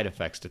always side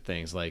effects to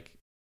things. Like,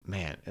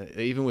 man,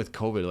 even with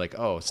COVID, like,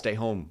 oh, stay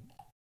home,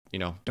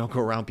 don't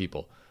go around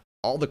people.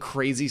 All the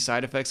crazy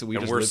side effects that we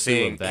just lived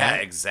through of that.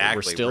 Yeah, exactly.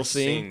 We're still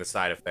seeing the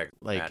side effects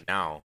of that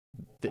now.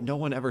 That no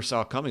one ever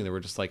saw coming. They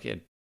were just like,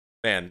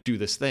 man, do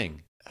this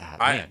thing.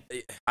 I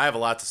have a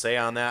lot to say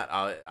on that.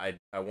 I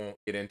won't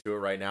get into it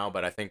right now,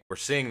 but I think we're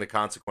seeing the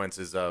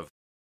consequences of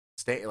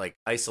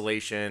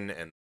isolation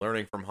and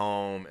learning from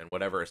home and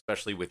whatever,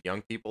 especially with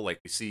young people. Like,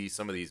 we see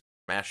some of these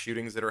mass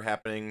shootings that are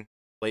happening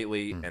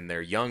lately, and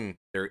they're young.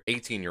 They're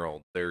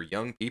 18-year-olds. They're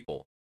young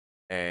people,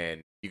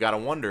 and you got to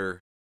wonder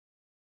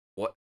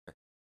what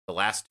the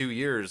last 2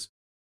 years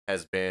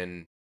has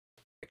been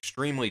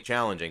extremely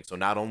challenging. So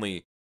not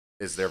only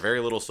is there very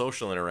little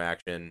social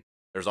interaction,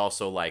 there's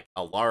also like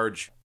a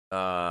large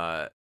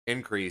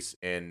increase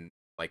in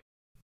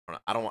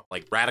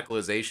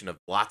radicalization of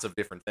lots of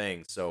different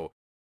things. So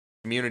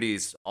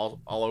communities all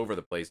over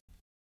the place,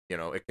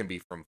 it can be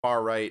from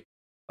far right,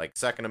 like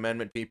Second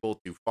Amendment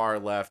people, to far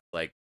left,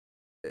 like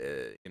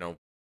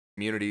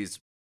communities.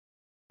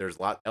 There's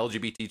a lot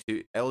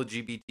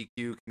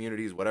LGBTQ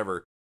communities,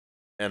 whatever.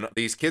 And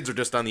these kids are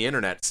just on the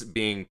internet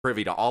being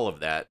privy to all of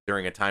that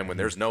during a time when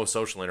there's no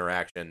social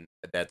interaction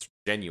that's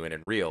genuine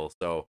and real.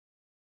 So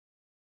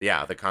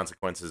yeah, the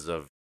consequences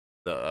of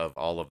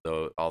all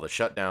the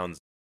shutdowns,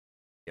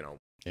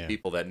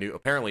 people that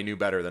apparently knew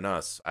better than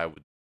us, I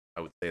would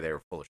say they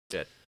were full of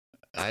shit.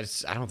 I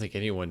don't think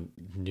anyone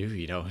knew,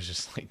 it's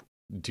just like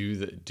do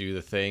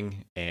the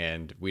thing,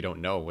 and we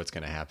don't know what's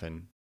going to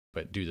happen,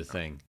 but do the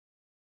thing.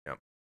 Yep.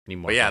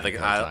 anymore. But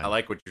yeah, I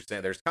like what you're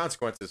saying. There's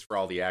consequences for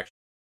all the action.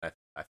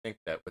 I think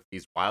that with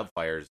these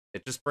wildfires,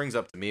 it just brings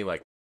up to me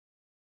like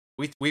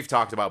we've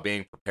talked about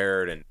being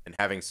prepared and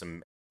having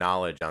some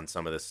knowledge on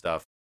some of this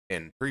stuff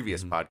in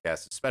previous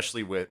podcasts,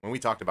 especially when we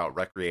talked about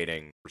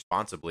recreating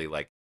responsibly.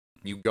 Like,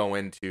 you go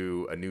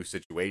into a new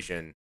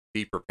situation,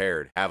 be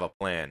prepared, have a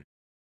plan,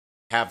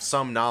 have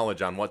some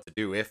knowledge on what to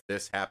do if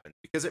this happens,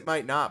 because it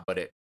might not, but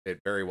it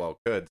very well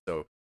could.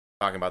 So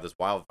talking about this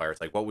wildfire,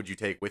 it's like, what would you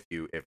take with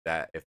you if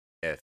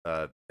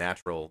a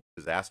natural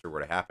disaster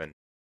were to happen?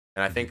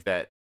 And I think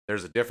that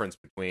there's a difference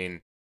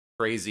between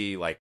crazy,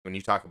 like when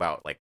you talk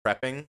about like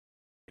prepping,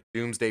 like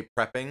doomsday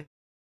prepping,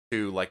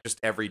 to like just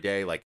every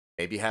day, like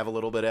maybe have a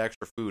little bit of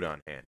extra food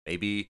on hand,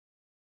 maybe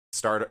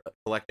start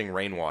collecting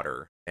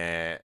rainwater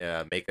and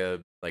make a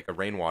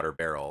rainwater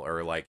barrel,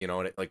 or like, you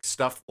know, like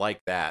stuff like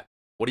that.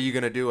 What are you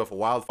going to do if a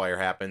wildfire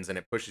happens and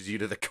it pushes you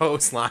to the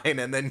coastline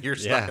and then you're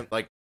stuck in,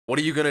 like, what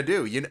are you going to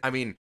do? I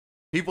mean,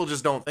 people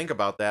just don't think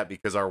about that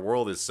because our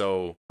world is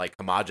so like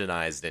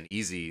homogenized and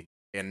easy,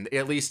 and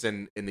at least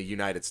in the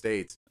United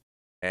States.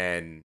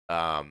 And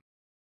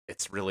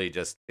it's really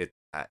just, it's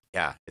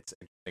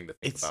interesting to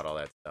think about all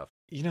that stuff.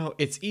 You know,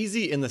 it's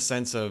easy in the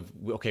sense of,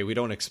 okay, we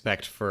don't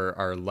expect for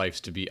our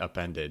lives to be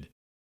upended.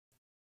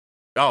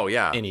 Oh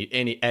yeah.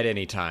 At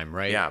any time,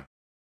 right? Yeah.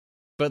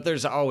 But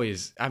there's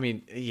always, I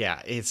mean,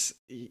 yeah, it's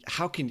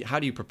how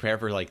do you prepare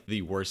for like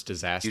the worst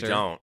disaster? You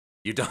don't.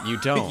 You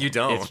don't.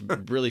 It's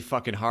really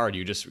fucking hard.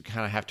 You just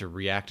kind of have to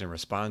react and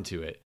respond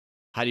to it.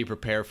 How do you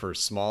prepare for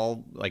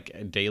small,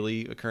 like,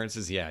 daily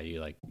occurrences? Yeah,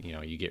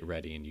 you get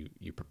ready and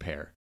you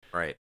prepare.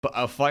 Right. But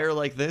a fire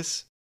like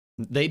this,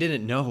 they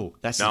didn't know.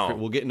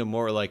 We'll get into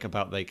more like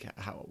about like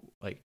how,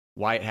 like,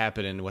 why it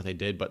happened and what they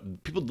did.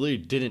 But people literally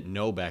didn't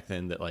know back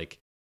then that like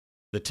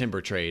the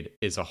timber trade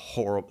is a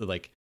horrible,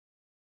 like,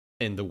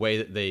 and the way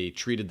that they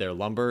treated their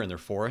lumber and their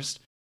forest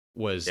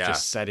was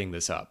just setting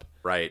this up.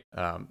 Right.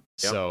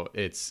 So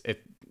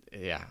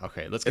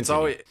okay, let's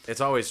continue.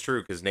 It's always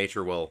true, because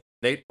nature will,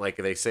 like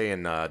they say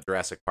in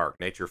Jurassic Park,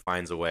 nature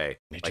finds a way.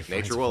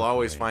 Nature will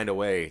always find a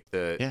way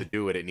to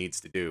do what it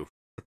needs to do.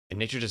 And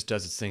nature just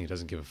does its thing. It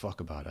doesn't give a fuck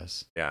about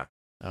us. Yeah.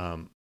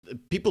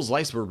 People's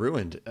lives were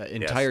ruined.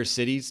 Entire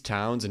cities,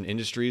 towns, and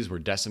industries were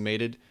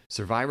decimated.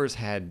 Survivors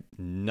had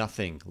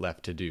nothing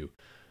left to do.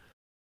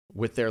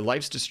 With their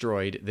lives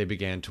destroyed, they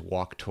began to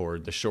walk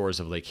toward the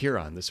shores of Lake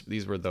Huron.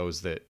 These were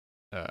those that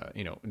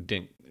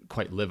didn't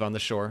quite live on the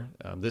shore.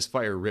 This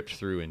fire ripped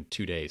through in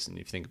 2 days, and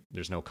you think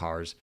there's no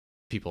cars.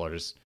 People are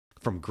just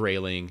from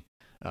Grayling,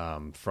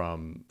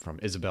 from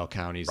Isabel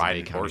counties,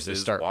 riding counties,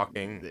 horses,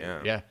 walking.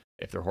 Yeah.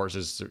 If they're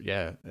horses,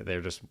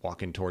 they're just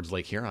walking towards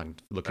Lake Huron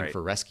looking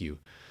for rescue.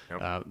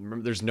 Yep.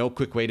 There's no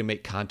quick way to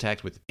make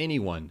contact with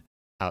anyone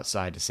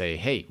outside to say,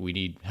 hey, we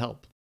need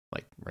help,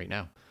 like right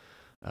now.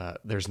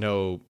 There's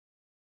no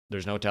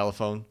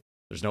telephone,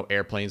 there's no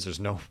airplanes, there's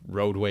no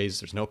roadways,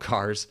 there's no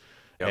cars.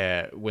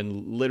 Yep.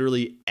 When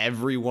literally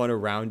everyone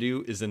around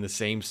you is in the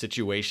same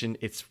situation,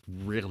 it's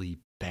really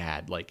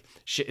bad. Like,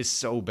 shit is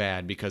so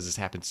bad because this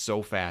happened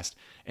so fast,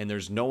 and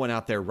there's no one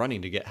out there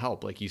running to get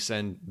help. Like, you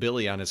send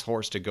Billy on his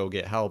horse to go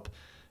get help,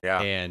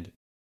 and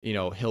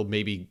he'll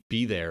maybe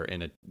be there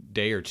in a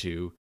day or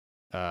two,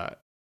 like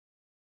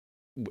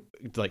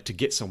to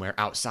get somewhere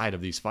outside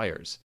of these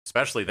fires.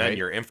 Especially then,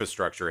 your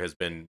infrastructure has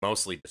been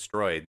mostly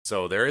destroyed,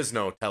 so there is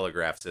no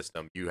telegraph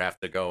system. You have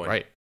to go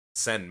and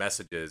send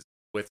messages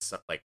with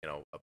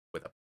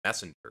with a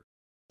messenger.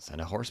 Send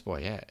a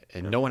horseboy,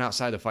 and no one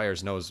outside the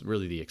fires knows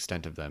really the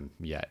extent of them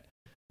yet.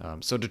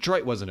 So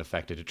Detroit wasn't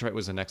affected. Detroit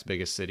was the next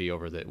biggest city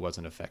over that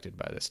wasn't affected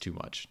by this too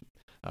much.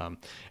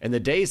 And the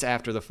days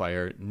after the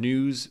fire,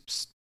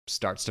 news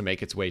starts to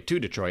make its way to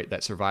Detroit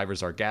that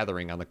survivors are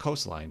gathering on the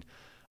coastline,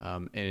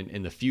 and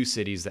in the few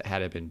cities that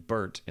had been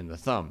burnt in the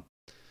thumb.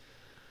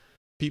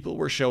 People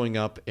were showing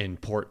up in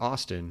Port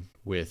Austin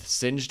with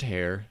singed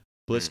hair,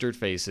 blistered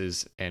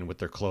faces, and with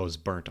their clothes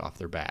burnt off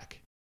their back.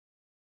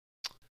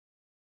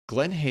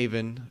 Glen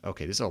Haven,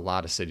 okay, there's a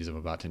lot of cities I'm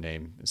about to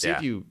name. See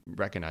if you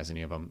recognize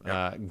any of them.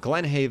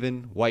 Glen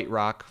Haven, White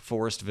Rock,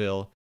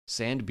 Forestville,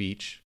 Sand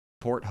Beach,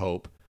 Port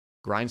Hope,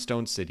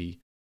 Grindstone City,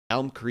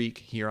 Elm Creek,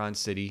 Huron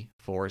City,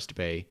 Forest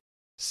Bay,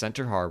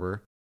 Center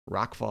Harbor,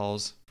 Rock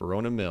Falls,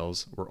 Verona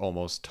Mills were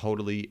almost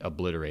totally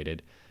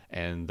obliterated,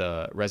 and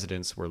the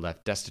residents were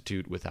left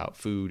destitute without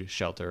food,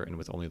 shelter, and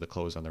with only the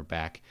clothes on their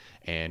back,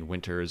 and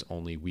winter is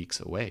only weeks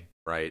away.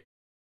 Right.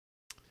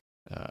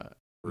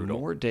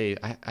 More days.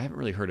 I haven't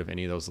really heard of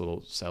any of those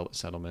little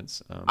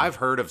settlements. I've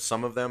heard of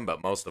some of them,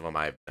 but most of them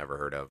I've never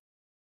heard of.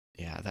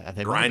 Yeah,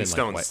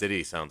 Grindstone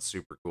City sounds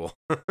super cool.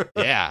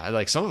 Yeah,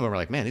 like some of them are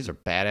like, man, these are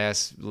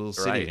badass little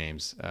city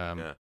names.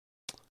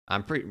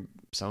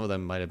 Some of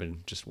them might have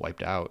been just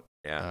wiped out.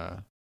 Yeah.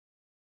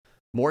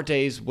 More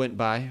days went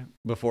by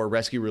before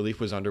rescue relief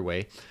was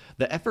underway.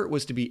 The effort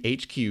was to be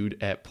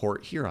HQ'd at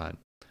Port Huron.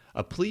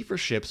 A plea for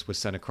ships was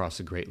sent across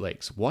the Great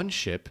Lakes. One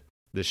ship,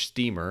 the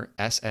steamer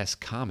SS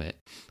Comet,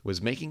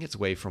 was making its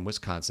way from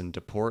Wisconsin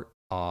to Port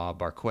au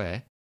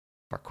Barquez,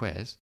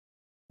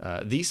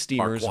 These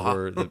steamers Barquois.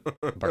 were the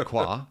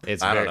Barquois.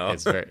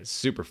 It's very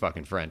super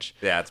fucking French.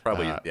 Yeah, it's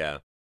probably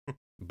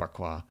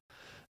Barquois.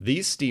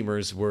 These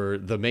steamers were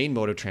the main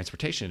mode of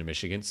transportation in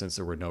Michigan since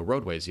there were no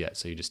roadways yet.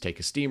 So you just take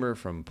a steamer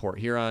from Port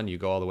Huron, you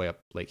go all the way up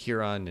Lake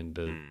Huron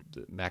into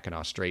the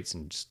Mackinac Straits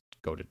and just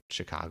go to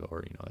Chicago,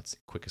 or that's the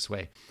quickest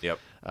way. Yep.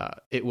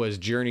 It was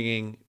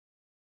journeying.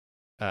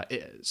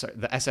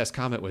 The SS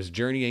Comet was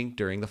journeying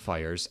during the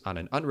fires on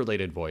an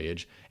unrelated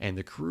voyage, and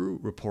the crew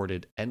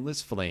reported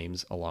endless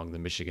flames along the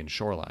Michigan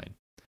shoreline.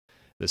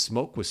 The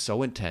smoke was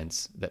so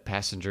intense that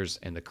passengers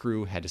and the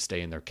crew had to stay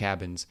in their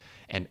cabins,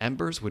 and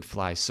embers would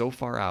fly so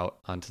far out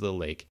onto the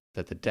lake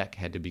that the deck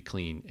had to be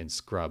cleaned and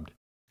scrubbed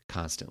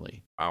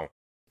constantly. Wow.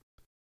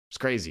 It's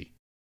crazy.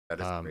 That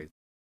is crazy.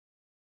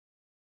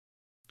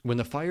 When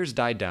the fires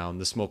died down,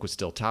 the smoke was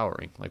still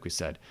towering, like we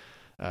said.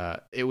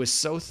 It was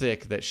so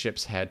thick that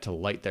ships had to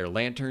light their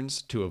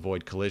lanterns to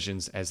avoid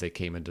collisions as they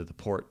came into the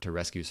port to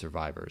rescue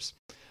survivors.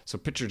 So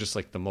picture just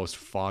like the most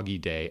foggy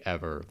day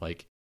ever,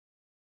 like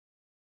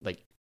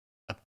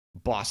a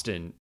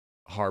Boston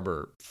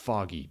Harbor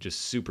foggy,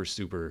 just super,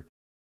 super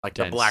like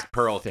dense, the Black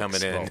Pearl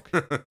coming smoke.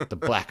 in. The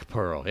Black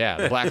Pearl. Yeah,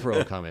 the Black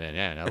Pearl coming in.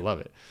 Yeah, and I love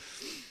it.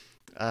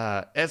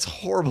 It's a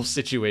horrible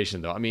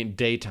situation, though. I mean,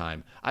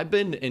 daytime. I've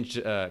been in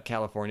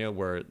California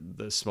where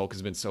the smoke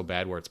has been so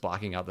bad where it's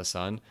blocking out the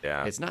sun.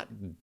 Yeah. It's not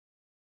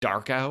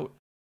dark out,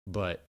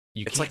 but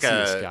It's can't like see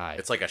the sky.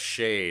 It's like a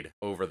shade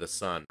over the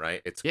sun,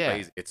 right? It's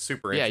crazy. It's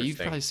super Yeah, interesting. you've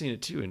probably seen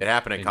it too. It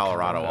happened in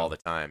Colorado all the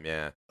time.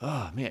 Yeah.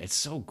 Oh man, it's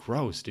so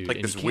gross, dude. It's like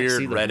And this you can't see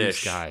weird the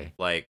reddish blue sky.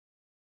 like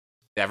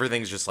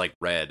everything's just like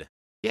red.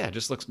 Yeah, it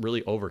just looks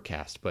really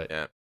overcast, but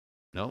Yeah.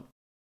 no,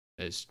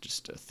 it's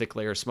just a thick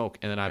layer of smoke.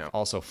 And then I've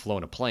also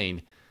flown a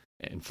plane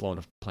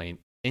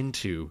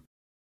into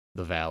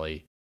the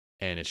valley,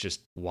 and it's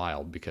just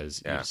wild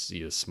because you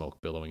see the smoke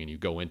billowing and you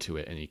go into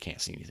it and you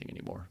can't see anything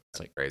anymore. It's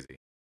like crazy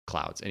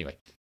clouds. Anyway,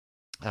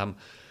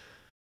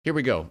 here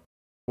we go.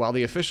 While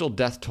the official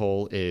death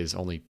toll is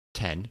only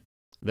 10,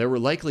 there were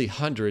likely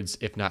hundreds,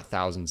 if not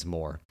thousands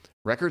more.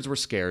 Records were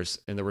scarce,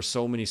 and there were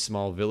so many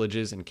small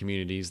villages and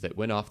communities that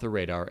went off the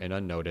radar and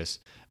unnoticed,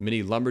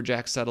 many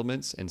lumberjack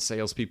settlements and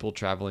salespeople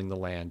traveling the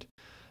land.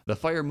 The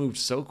fire moved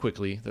so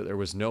quickly that there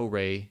was no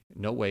way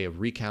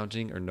of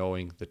recounting or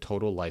knowing the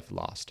total life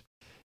lost.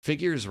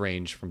 Figures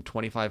range from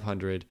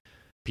 2,500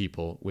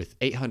 people, with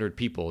 800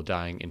 people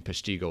dying in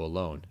Peshtigo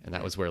alone, and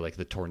that was where like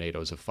the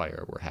tornadoes of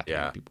fire were happening.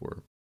 Yeah. People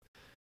were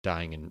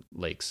dying in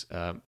lakes.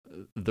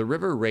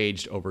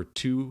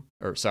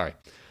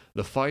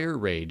 The fire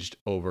raged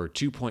over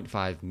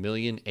 2.5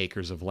 million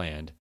acres of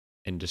land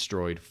and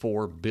destroyed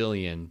 4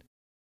 billion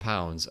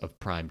pounds of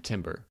prime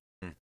timber.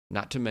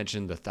 Not to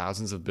mention the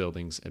thousands of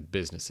buildings and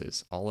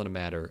businesses, all in a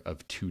matter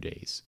of 2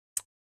 days.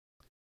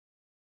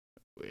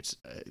 It's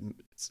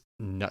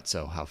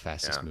nutso how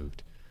fast this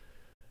moved.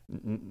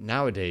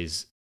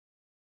 Nowadays,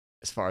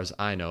 as far as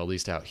I know, at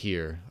least out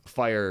here,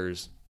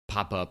 fires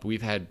pop up.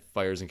 We've had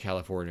fires in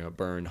California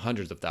burn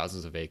hundreds of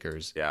thousands of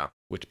acres,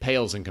 which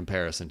pales in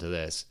comparison to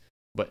this.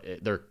 But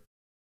they're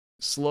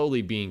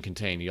slowly being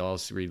contained. You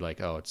also read like,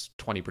 oh, it's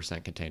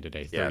 20% contained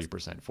today,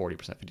 30%, 40%,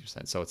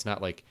 50%. So it's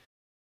not like,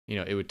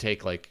 it would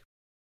take like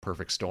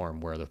perfect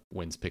storm where the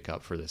winds pick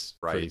up for these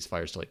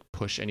fires to like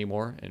push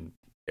anymore. And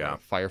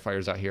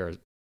firefighters out here are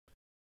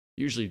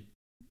usually,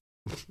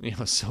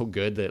 so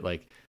good that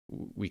like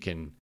we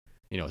can,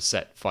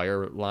 set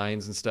fire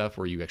lines and stuff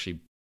where you actually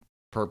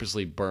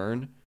purposely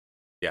burn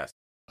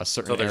a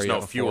certain area so there's no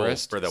of a fuel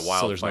forest for the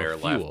so there's no wildfire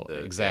fuel.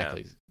 left.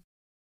 Exactly.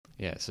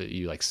 Yeah, so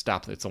you like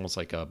stop. It's almost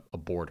like a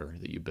border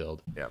that you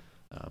build. Yeah,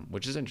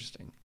 which is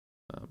interesting.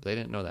 They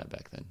didn't know that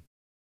back then.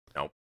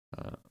 Nope.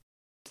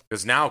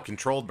 Because now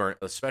controlled burn,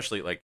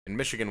 especially like in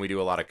Michigan, we do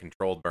a lot of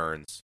controlled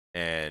burns,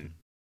 and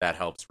that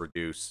helps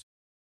reduce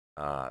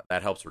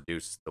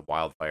the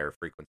wildfire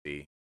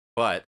frequency.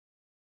 But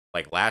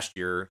like last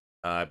year,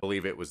 I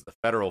believe it was the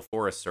Federal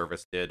Forest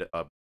Service did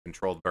a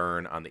controlled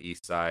burn on the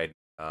east side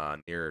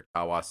near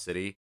Tawas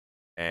City,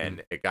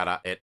 and it got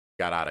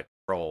out of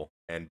control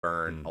and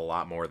burned a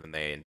lot more than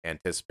they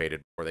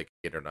anticipated before they could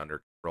get it under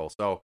control.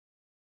 So,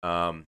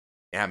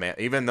 yeah, man,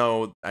 even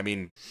though,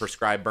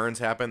 prescribed burns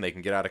happen, they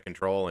can get out of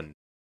control and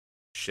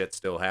shit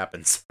still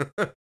happens.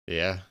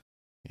 Yeah,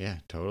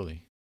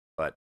 totally.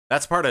 But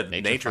that's part of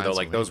nature though.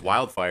 Like those way,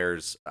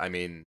 wildfires,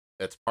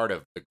 that's part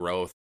of the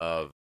growth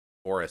of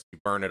forest. You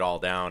burn it all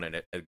down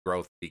and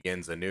growth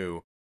begins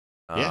anew.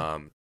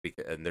 And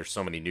there's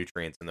so many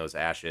nutrients in those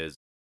ashes.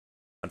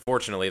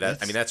 Unfortunately,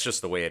 that's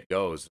just the way it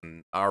goes.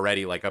 And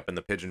already, like up in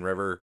the Pigeon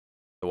River,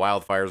 the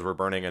wildfires were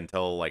burning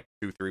until like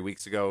 2-3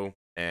 weeks ago,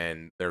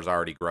 and there's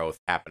already growth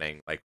happening,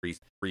 like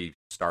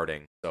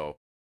restarting. So,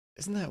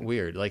 isn't that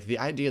weird? Like the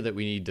idea that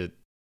we need to,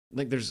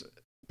 like, there's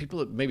people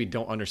that maybe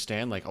don't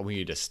understand, like, oh, we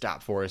need to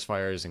stop forest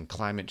fires and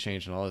climate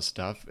change and all this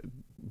stuff.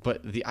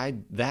 But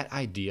that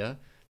idea,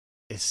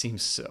 it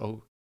seems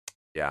so,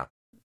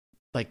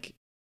 like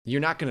you're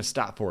not going to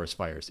stop forest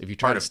fires. If you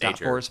try to stop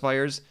forest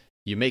fires,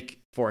 you make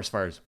forest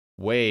fires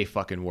way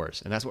fucking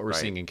worse. And that's what we're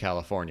seeing in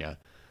California.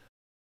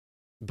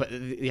 But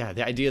yeah,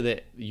 the idea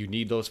that you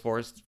need those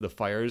the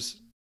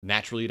fires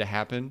naturally to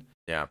happen.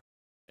 Yeah.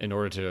 In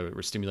order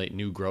to stimulate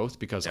new growth,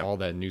 because all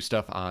that new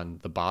stuff on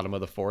the bottom of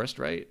the forest,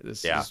 right?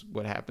 This is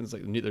what happens.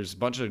 Like there's a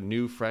bunch of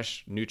new,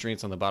 fresh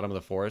nutrients on the bottom of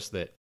the forest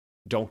that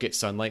don't get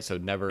sunlight, so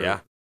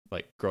never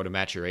like grow to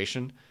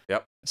maturation.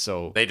 Yep.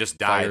 So they just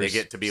die. They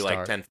get to be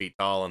like 10 feet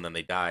tall, and then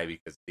they die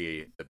because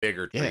the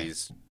bigger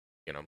trees,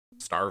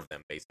 starve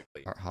them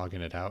basically. Are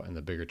hogging it out, and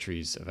the bigger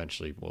trees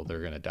eventually,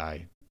 they're gonna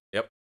die.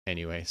 Yep.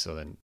 Anyway, so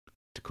then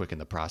to quicken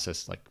the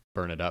process, like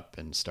burn it up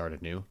and start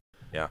anew.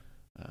 Yeah.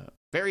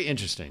 Very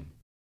interesting.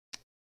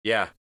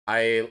 Yeah,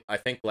 I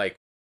think like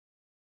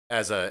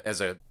as a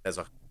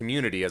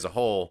community as a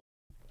whole,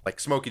 like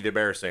Smokey the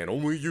Bear saying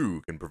only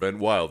you can prevent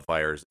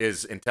wildfires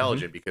is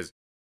intelligent because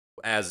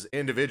as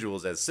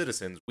individuals, as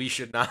citizens, we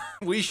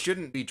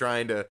shouldn't be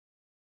trying to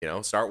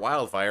start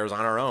wildfires on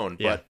our own.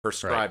 But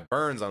prescribed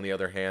burns, on the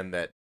other hand,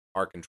 that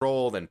are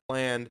controlled and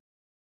planned,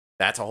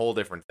 that's a whole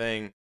different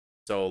thing.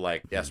 So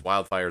like yes,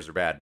 wildfires are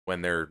bad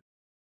when they're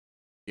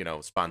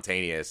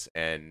spontaneous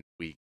and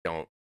we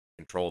don't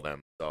control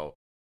them. So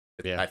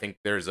I think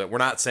we're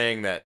not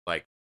saying that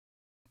like,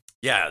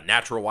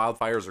 natural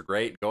wildfires are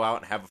great. Go out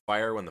and have a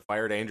fire when the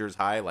fire danger is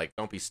high. Like,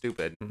 don't be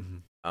stupid.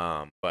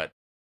 But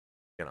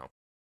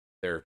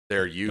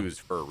they're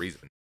used for a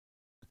reason.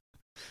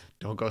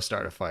 Don't go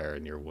start a fire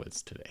in your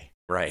woods today.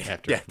 Right.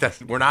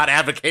 We're not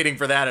advocating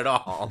for that at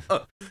all.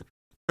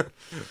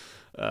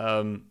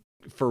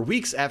 For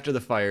weeks after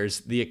the fires,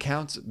 the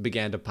accounts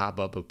began to pop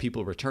up of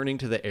people returning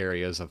to the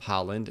areas of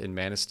Holland and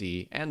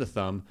Manistee and the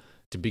Thumb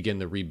to begin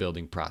the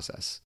rebuilding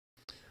process.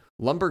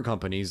 Lumber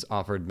companies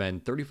offered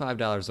men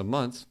 $35 a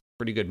month,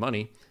 pretty good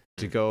money,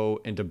 to go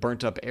into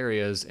burnt up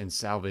areas and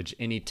salvage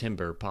any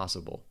timber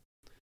possible.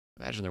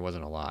 Imagine there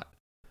wasn't a lot.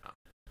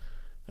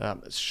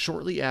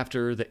 Shortly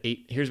after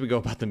here's we go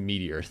about the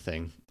meteor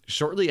thing.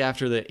 Shortly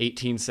after the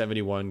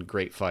 1871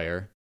 Great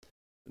Fire,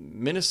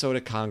 Minnesota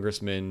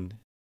Congressman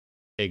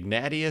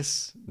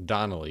Ignatius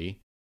Donnelly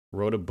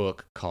wrote a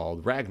book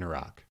called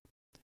Ragnarok.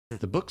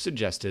 The book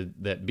suggested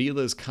that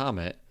Biela's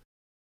comet,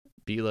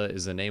 Biela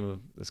is the name of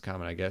this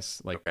comet, I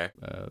guess,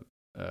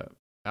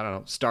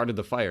 started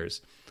the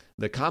fires.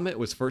 The comet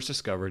was first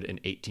discovered in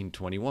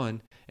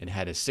 1821 and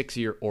had a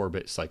 6-year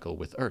orbit cycle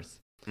with Earth.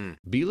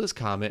 Biela's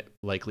comet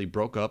likely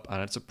broke up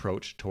on its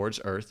approach towards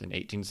Earth in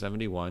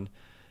 1871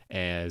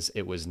 as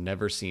it was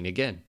never seen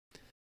again.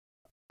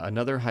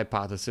 Another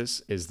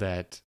hypothesis is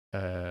that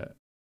that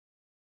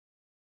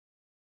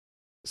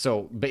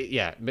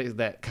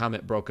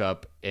comet broke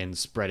up and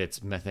spread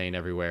its methane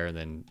everywhere and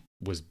then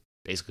was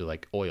basically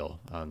like oil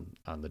on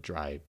the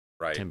dry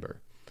timber.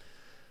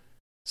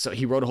 So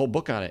he wrote a whole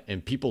book on it,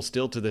 and people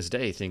still to this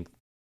day think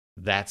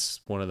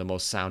that's one of the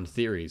most sound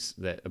theories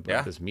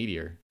about this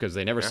meteor, because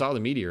they never saw the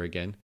meteor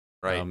again.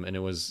 Right. And it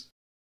was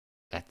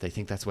they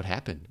think that's what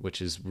happened,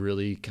 which is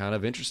really kind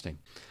of interesting.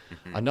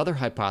 Another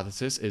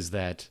hypothesis is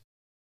that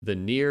the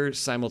near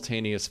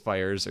simultaneous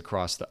fires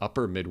across the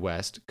upper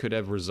Midwest could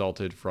have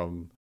resulted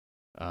from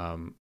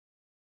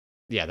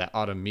that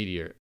autumn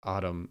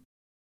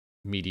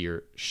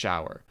meteor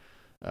shower.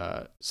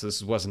 So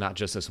this was not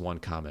just this one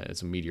comet,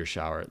 it's a meteor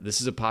shower. This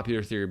is a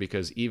popular theory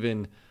because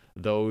even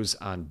those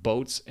on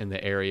boats in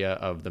the area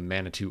of the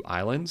Manitou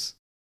Islands,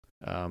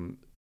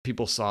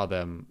 people saw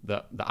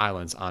the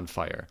islands on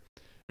fire,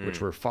 which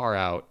were far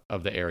out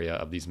of the area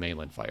of these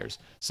mainland fires.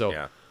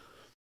 So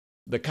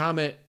the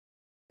comet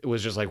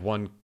was just like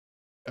one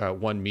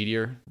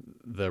meteor.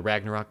 The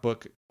Ragnarok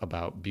book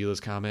about Biela's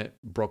comet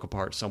broke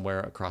apart somewhere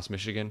across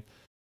Michigan.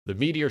 The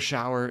meteor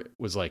shower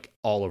was like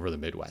all over the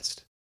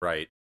Midwest.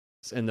 Right.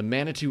 And the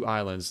Manitou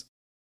Islands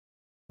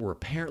were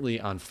apparently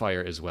on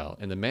fire as well.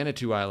 And the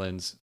Manitou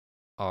Islands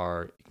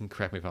you can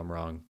correct me if I'm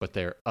wrong, but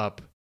they're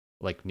up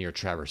like near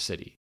Traverse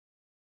City,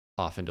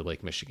 off into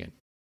Lake Michigan.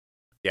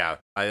 Yeah.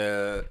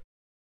 Is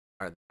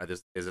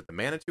it the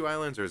Manitou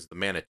Islands or is it the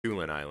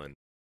Manitoulin Islands?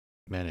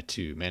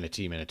 Manitou.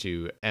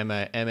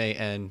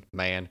 M-A-N,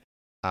 man,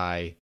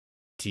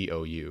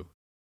 I-T-O-U.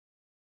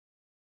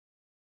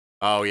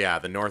 Oh, yeah,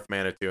 the North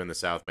Manitou and the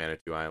South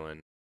Manitou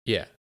Island.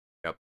 Yeah.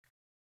 Yep.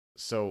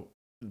 So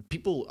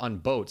people on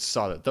boats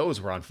saw that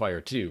those were on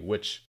fire too,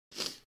 which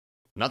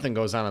nothing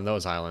goes on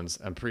those islands.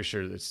 I'm pretty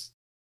sure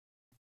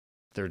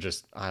they're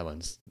just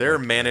islands. They're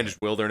managed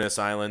wilderness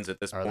islands at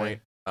this Are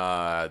point.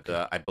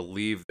 I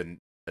believe the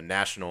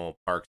National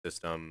Park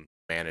System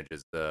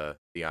manages the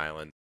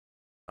island.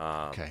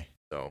 Okay.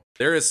 So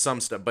there is some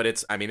stuff, but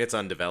it's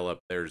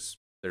undeveloped. There's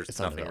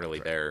nothing really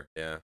right? there.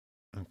 Yeah.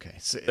 Okay.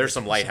 So there's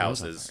some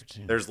lighthouses.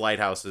 There's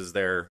lighthouses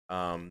there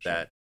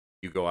that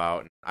you go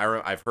out. And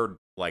I've heard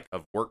like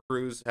of work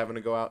crews having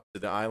to go out to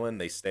the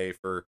island. They stay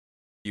for a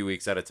few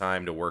weeks at a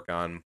time to work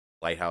on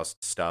lighthouse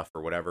stuff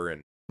or whatever.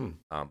 And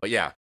but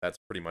yeah, that's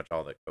pretty much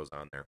all that goes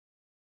on there.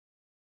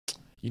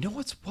 You know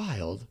what's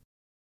wild?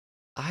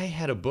 I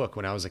had a book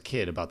when I was a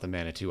kid about the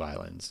Manitou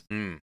Islands.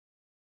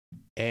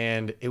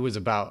 And it was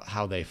about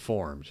how they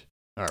formed.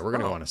 All right, we're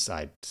going to go on a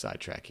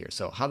sidetrack here.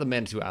 So how the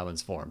Manitou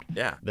Islands formed.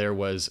 Yeah. There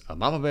was a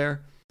mama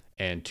bear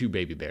and 2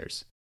 baby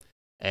bears.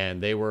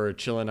 and they were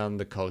chilling on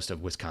the coast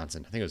of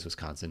Wisconsin. I think it was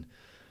Wisconsin.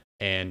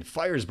 And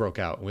fires broke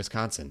out in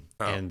Wisconsin.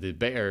 Oh. And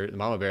the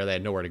mama bear, they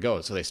had nowhere to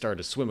go. So they started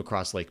to swim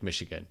across Lake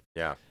Michigan.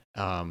 Yeah.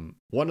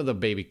 One of the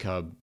baby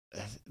cub,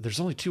 there's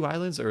only 2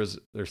 islands, or is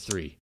there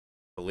 3?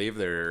 I believe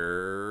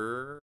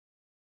they're...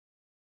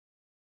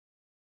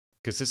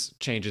 Because this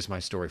changes my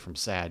story from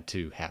sad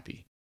to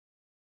happy,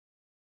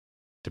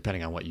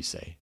 depending on what you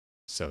say.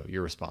 So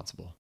you're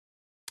responsible.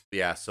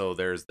 Yeah, so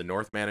there's the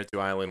North Manitou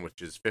Island,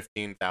 which is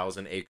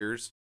 15,000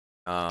 acres.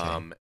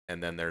 Okay.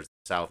 And then there's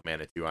South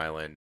Manitou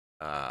Island.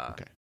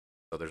 Okay.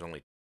 So there's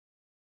only...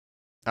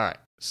 All right.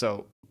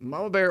 So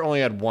mama bear only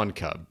had 1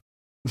 cub.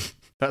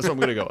 That's what I'm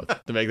going to go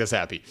with to make this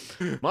happy.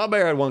 Mama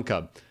bear had 1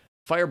 cub.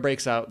 Fire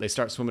breaks out. They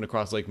start swimming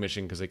across Lake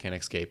Michigan because they can't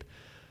escape.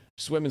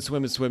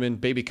 Swimming.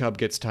 Baby cub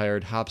gets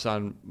tired, hops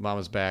on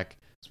mama's back.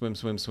 Swim.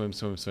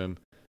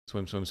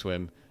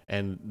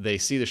 And they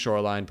see the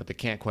shoreline, but they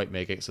can't quite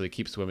make it, so they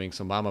keep swimming.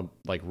 So mama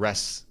like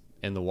rests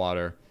in the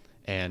water,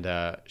 and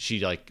she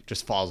like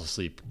just falls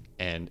asleep,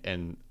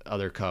 and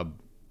other cub,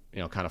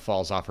 kind of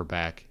falls off her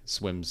back,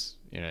 swims,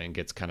 and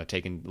gets kind of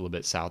taken a little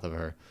bit south of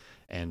her,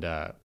 and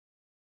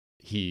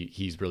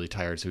he's really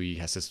tired, so he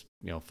has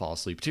to fall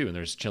asleep too, and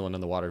they're just chilling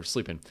in the water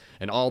sleeping,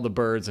 and all the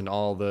birds and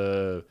all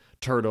the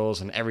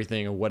turtles and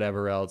everything and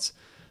whatever else,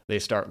 they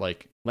start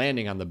like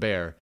landing on the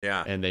bear.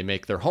 Yeah. And they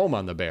make their home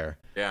on the bear.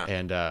 Yeah.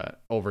 And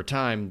over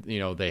time,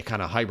 they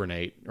kind of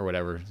hibernate or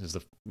whatever is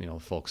the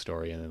folk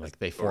story, and then like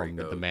they form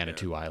the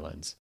Manitou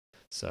Islands.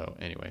 So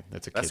anyway,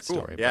 that's a kid's cool.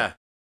 story. Yeah.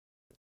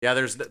 Yeah,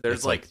 there's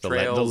like the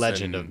trails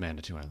legend and of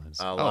Manitou Islands.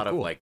 a lot cool.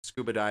 of like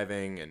scuba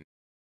diving and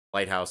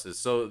lighthouses.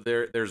 So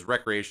there's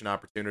recreation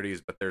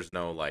opportunities, but there's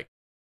no like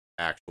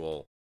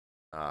actual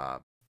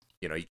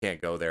you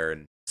can't go there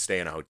and stay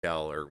in a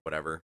hotel or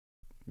whatever.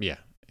 Yeah,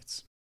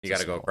 you got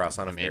to go across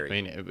on a ferry. I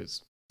mean,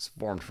 it's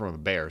formed from a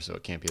bear, so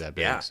it can't be that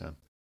big. Yeah. So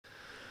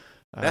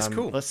That's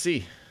cool. Let's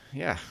see.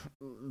 Yeah.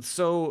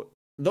 So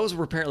those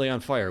were apparently on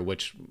fire.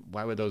 Which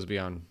why would those be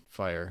on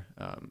fire?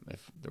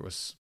 If there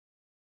was,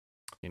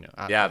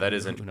 that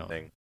is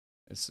interesting.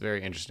 It's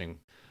very interesting.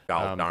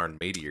 Darn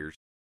meteors.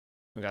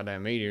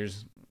 Goddamn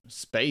meteors.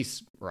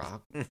 Space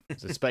rock.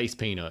 It's a space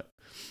peanut.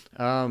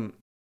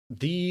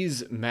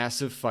 These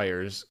massive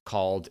fires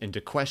called into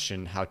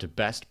question how to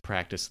best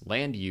practice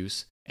land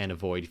use and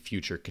avoid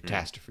future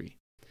catastrophe.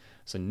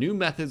 So new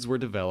methods were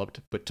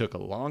developed, but took a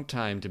long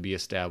time to be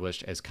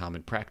established as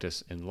common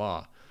practice in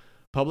law.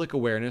 Public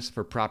awareness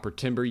for proper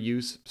timber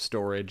use,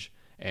 storage,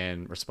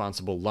 and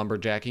responsible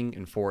lumberjacking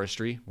and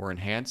forestry were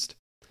enhanced,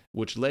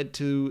 which led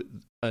to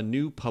a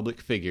new public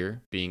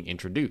figure being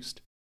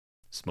introduced,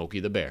 Smokey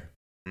the Bear.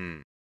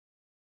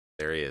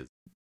 There he is.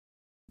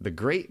 The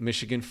Great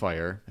Michigan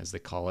Fire, as they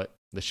call it,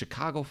 the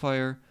Chicago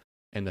Fire,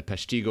 and the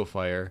Peshtigo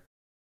Fire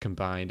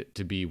combined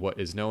to be what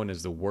is known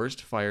as the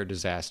worst fire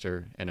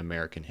disaster in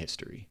American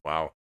history.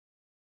 Wow.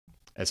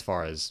 As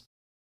far as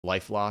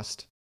life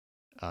lost,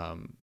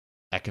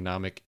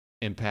 economic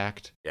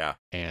impact,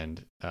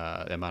 and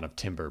the amount of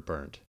timber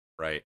burned.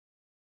 Right.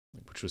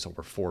 Which was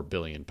over 4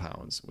 billion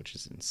pounds, which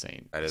is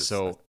insane.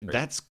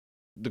 That's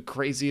the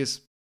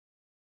craziest.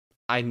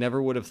 I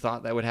never would have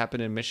thought that would happen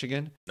in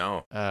Michigan.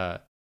 No.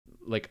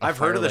 I've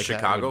heard of the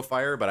Chicago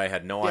fire, but I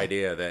had no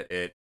idea that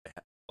it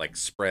like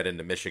spread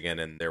into Michigan,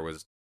 and there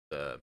was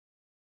the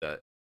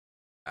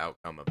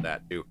outcome of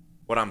that too.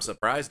 What I'm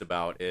surprised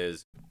about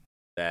is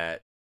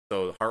that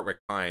Hartwick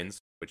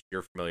Pines, which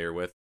you're familiar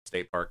with,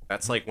 state park,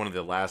 that's like one of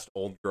the last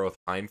old growth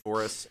pine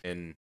forests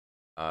in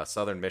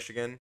southern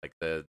Michigan, like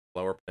the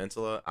Lower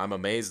Peninsula. I'm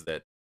amazed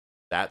that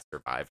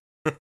survived.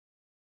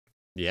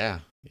 Yeah,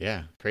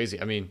 crazy.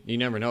 I mean, you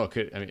never know. It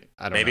could. I mean,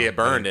 I don't know. Maybe it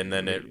burned, and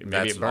then it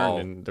burned,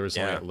 and there was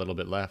only a little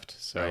bit left.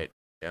 So, right.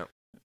 Yeah.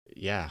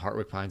 Yeah,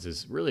 Hartwick Pines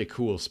is really a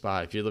cool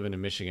spot. If you're living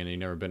in Michigan and you've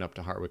never been up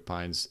to Hartwick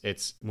Pines,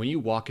 it's when you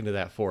walk into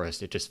that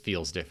forest, it just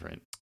feels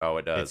different. Oh,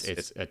 it does.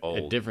 It's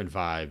a different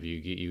vibe.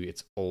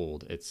 It's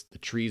old. The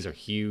trees are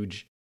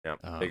huge. Yeah,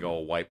 big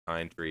old white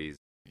pine trees.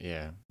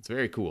 Yeah, it's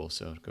very cool.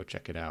 So go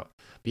check it out.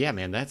 But yeah,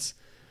 man,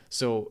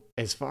 so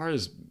as far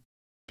as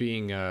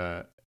being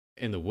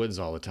in the woods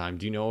all the time,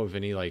 do you know of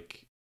any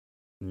like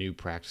new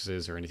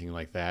practices or anything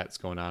like that that's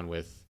going on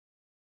with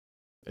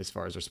as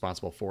far as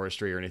responsible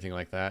forestry or anything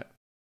like that?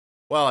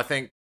 Well, I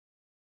think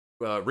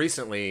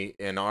recently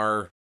in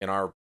our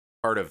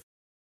part of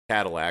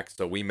Cadillac,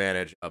 so we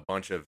manage a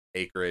bunch of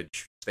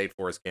acreage, state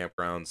forest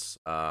campgrounds,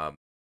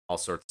 all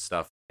sorts of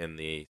stuff in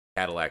the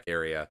Cadillac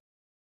area.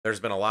 There's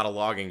been a lot of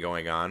logging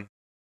going on,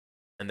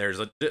 and there's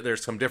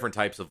some different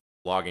types of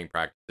logging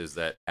practices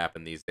that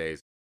happen these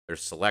days.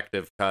 There's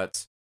selective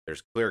cuts,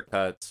 there's clear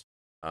cuts.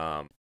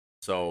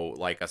 So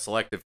like a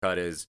selective cut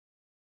is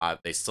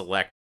they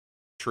select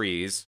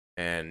trees,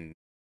 and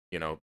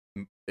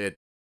it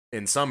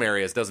in some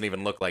areas doesn't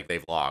even look like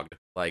they've logged.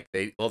 Like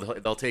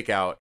they'll take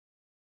out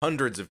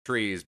hundreds of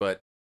trees, but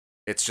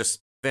it's just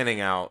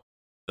thinning out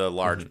the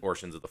large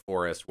portions of the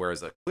forest.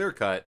 Whereas a clear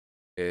cut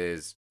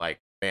is like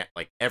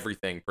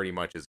everything pretty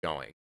much is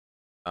going.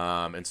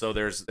 And so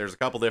there's a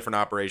couple different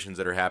operations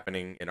that are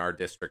happening in our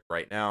district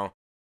right now.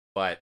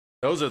 But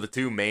those are the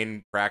two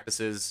main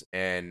practices,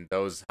 and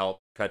those help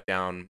cut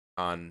down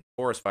on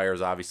forest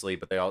fires, obviously,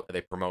 but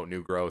they promote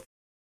new growth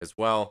as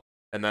well.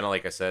 And then,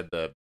 like I said,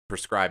 the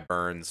prescribed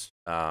burns,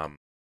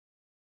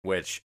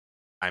 which,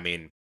 I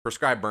mean,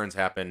 prescribed burns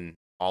happen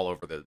all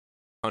over the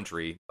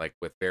country, like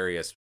with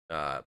various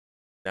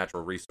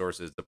natural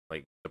resources,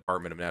 like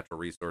Department of Natural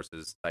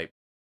Resources type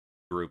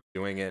group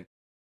doing it.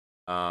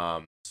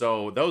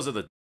 So those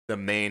are the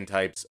main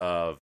types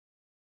of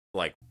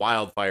like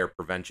wildfire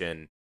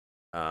prevention,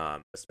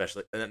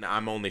 especially. And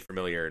I'm only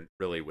familiar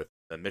really with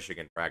the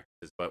Michigan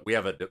practices, but we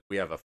have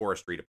a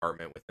forestry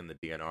department within the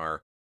DNR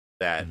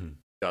that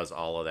does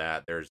all of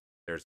that. There's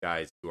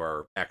guys who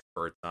are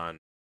experts on.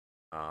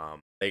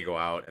 They go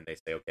out and they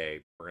say,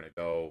 okay, we're gonna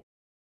go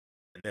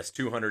in this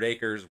 200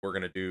 acres. We're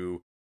gonna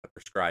do a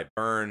prescribed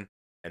burn,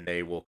 and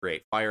they will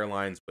create fire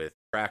lines with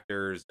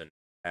tractors and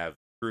have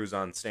crews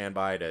on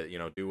standby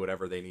to do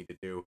whatever they need to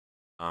do.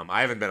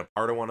 I haven't been a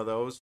part of one of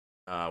those.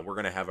 We're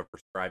gonna have a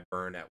prescribed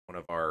burn at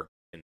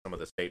in some of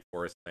the state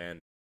forest land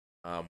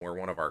where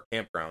one of our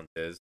campgrounds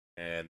is,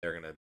 and they're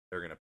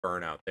gonna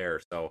burn out there.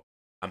 So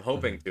I'm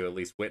hoping to at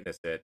least witness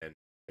it and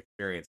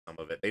experience some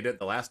of it.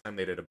 The last time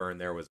they did a burn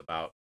there was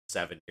about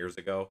 7 years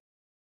ago.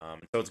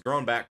 So it's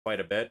grown back quite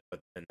a bit,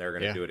 and they're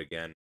gonna do it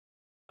again.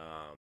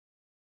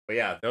 But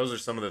yeah, those are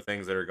some of the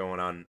things that are going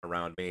on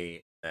around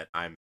me that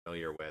I'm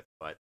familiar with.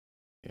 But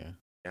yeah,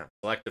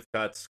 selective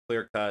cuts,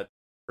 clear cut,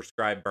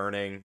 prescribed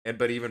burning,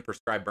 but even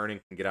prescribed burning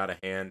can get out of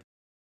hand.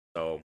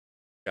 So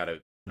got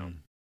to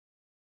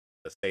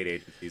the state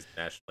agencies,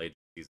 the national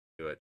agencies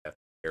do it. Have to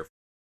be careful.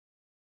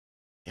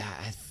 Yeah,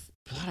 I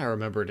thought I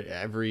remembered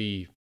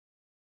every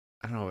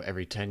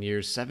 10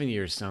 years, 7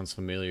 years sounds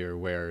familiar,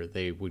 where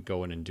they would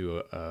go in and do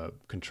a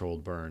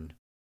controlled burn.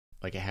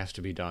 Like, it has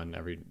to be done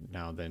every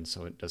now and then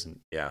so it doesn't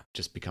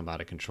just become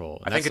out of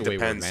control. And I think it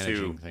depends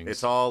too. Things.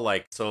 It's all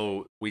like,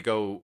 so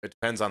it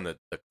depends on the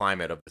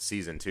climate of the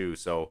season too.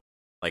 So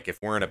like if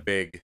we're in a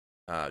big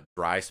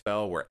dry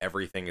spell where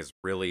everything is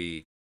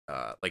really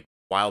like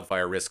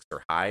wildfire risks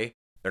are high,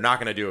 they're not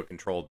going to do a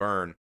controlled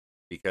burn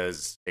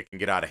because it can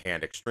get out of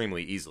hand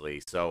extremely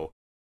easily. So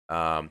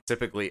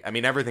typically, I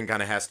mean, everything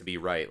kind of has to be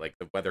right. Like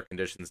the weather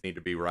conditions need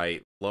to be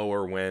right.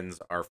 Lower winds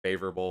are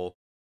favorable.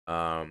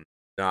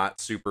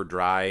 Not super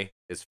dry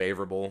is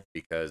favorable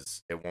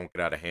because it won't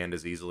get out of hand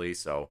as easily.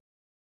 So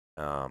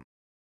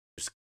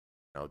just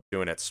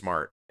doing it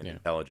smart and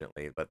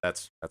intelligently. But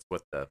that's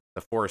what the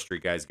forestry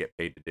guys get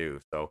paid to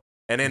do. So,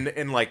 and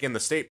in the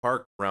state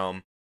park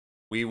realm,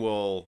 we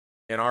will,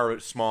 in our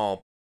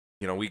small,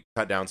 we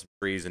cut down some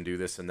trees and do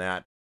this and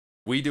that.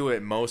 We do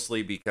it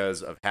mostly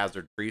because of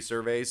hazard tree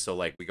surveys. So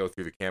like we go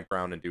through the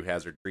campground and do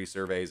hazard tree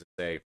surveys and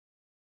say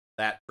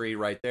that tree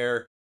right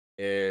there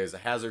is a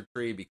hazard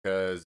tree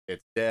because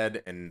it's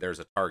dead and there's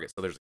a target.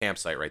 So there's a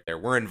campsite right there.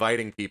 We're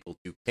inviting people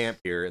to camp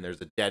here and there's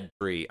a dead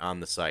tree on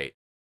the site.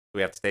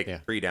 We have to take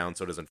the tree down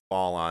so it doesn't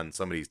fall on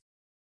somebody's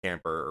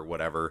camper or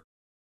whatever.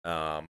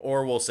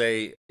 Or we'll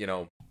say,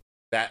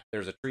 that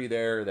there's a tree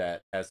there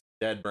that has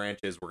dead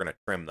branches. We're going to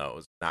trim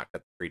those, not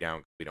cut the tree down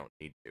because we don't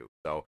need to.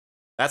 So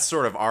that's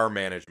sort of our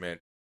management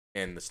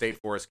in the state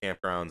forest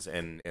campgrounds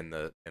and in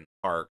the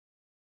park.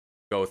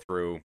 Go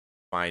through,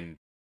 find,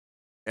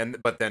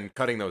 but then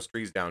cutting those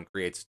trees down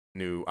creates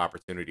new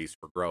opportunities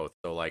for growth.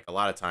 So like a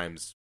lot of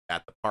times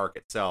at the park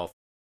itself,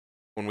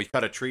 when we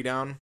cut a tree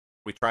down,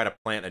 we try to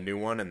plant a new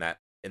one in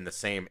the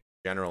same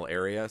general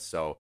area.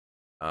 So,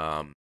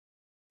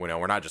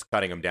 we're not just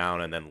cutting them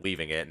down and then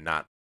leaving it and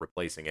not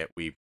replacing it.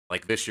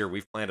 Like this year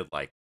we've planted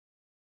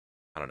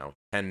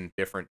 10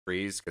 different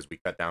trees because we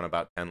cut down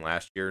about 10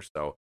 last year.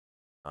 So,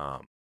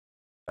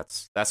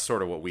 that's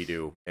sort of what we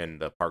do in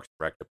the Parks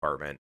and Rec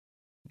department,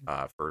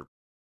 for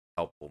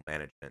helpful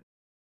management.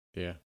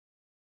 Yeah,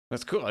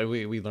 that's cool.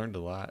 We learned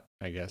a lot,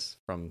 I guess,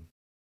 from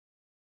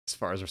as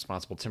far as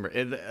responsible timber.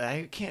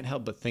 I can't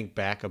help but think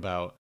back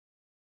about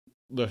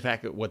the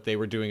fact that what they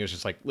were doing is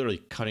just like literally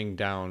cutting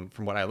down.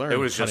 From what I learned, it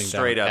was just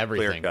straight up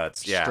everything, clear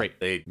cuts. Yeah,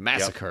 straight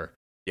massacre.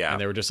 Yeah,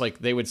 and they were just like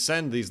they would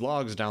send these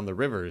logs down the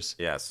rivers.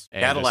 Yes,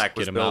 Cadillac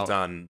was built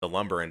on the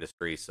lumber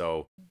industry,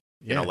 so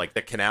like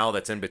the canal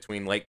that's in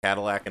between Lake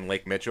Cadillac and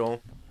Lake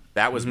Mitchell,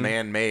 that was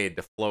man-made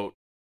to float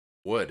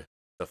wood.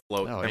 To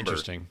float timber.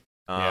 Interesting.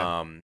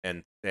 And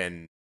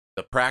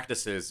the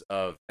practices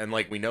of, and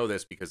like we know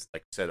this because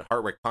like I said,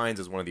 Hartwick Pines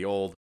is one of the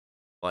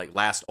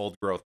last old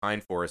growth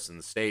pine forests in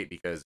the state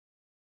because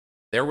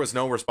there was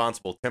no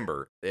responsible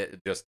timber. It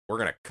just, we're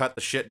going to cut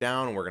the shit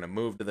down and we're going to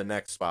move to the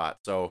next spot.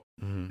 So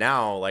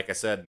now, like I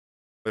said,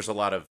 there's a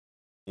lot of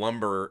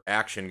lumber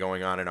action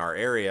going on in our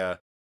area,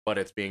 but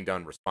it's being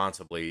done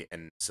responsibly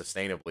and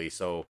sustainably.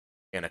 So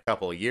in a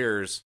couple of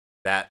years,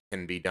 that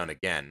can be done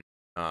again.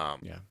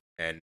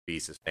 And be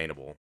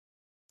sustainable.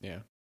 Yeah,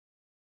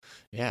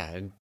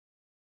 and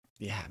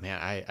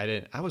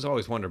man, I was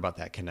always wondering about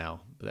that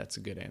canal, but that's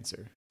a good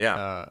answer.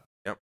 Yeah.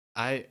 Yep.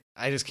 I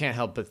just can't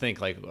help but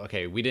think like,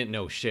 okay, we didn't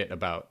know shit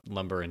about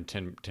lumber and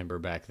timber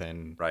back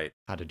then. Right.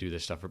 How to do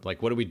this stuff.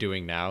 Like, what are we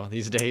doing now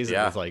these days?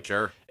 Yeah. It's like,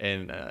 sure.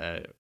 And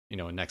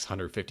next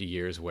 150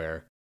 years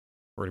where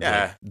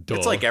Yeah, Duh.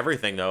 it's like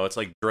everything though. It's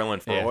like drilling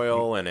for Yeah.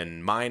 oil and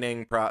in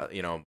mining,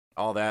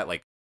 all that.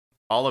 Like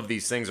all of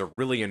these things are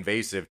really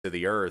invasive to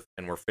the earth,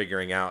 and we're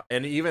figuring out.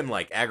 And even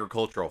like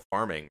agricultural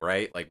farming,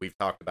 right? Like we've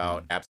talked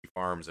about Apsey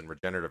Farms and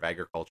regenerative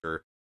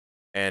agriculture,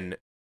 and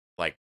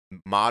like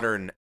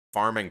modern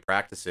farming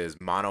practices,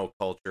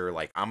 monoculture.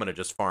 Like I'm gonna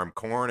just farm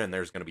corn, and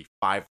there's gonna be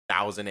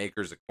 5,000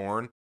 acres of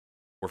corn.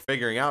 We're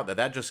figuring out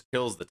that just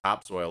kills the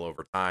topsoil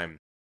over time,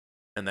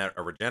 and that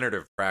a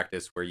regenerative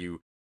practice where you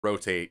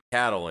rotate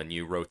cattle and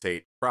you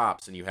rotate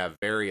crops and you have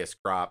various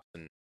crops,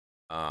 and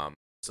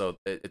so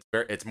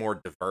it's more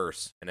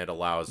diverse, and it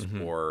allows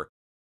for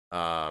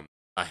a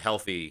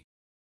healthy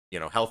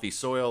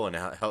soil,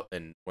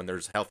 and when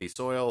there's healthy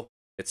soil,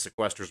 it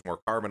sequesters more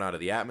carbon out of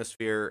the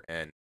atmosphere,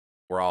 and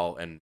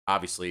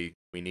obviously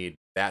we need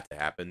that to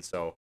happen.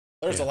 So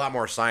there's a lot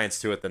more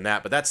science to it than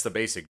that, but that's the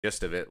basic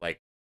gist of it. Like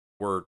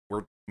we're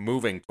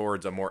moving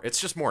towards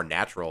it's just more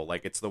natural.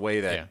 Like it's the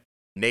way that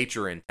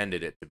nature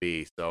intended it to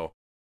be. So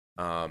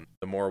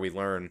the more we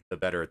learn, the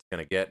better it's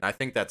going to get. And I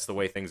think that's the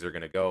way things are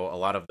going to go. A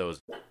lot of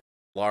those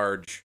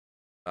large,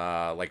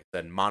 like I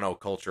said,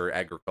 monoculture,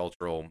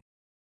 agricultural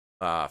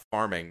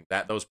farming,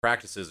 those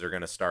practices are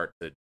going to start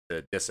to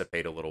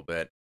dissipate a little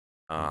bit.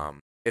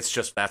 It's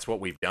just that's what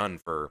we've done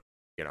for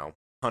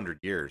 100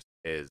 years,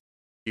 is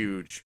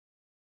huge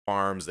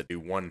farms that do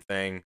one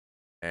thing.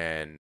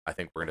 And I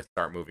think we're going to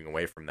start moving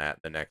away from that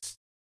the next,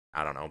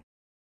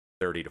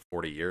 30 to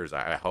 40 years,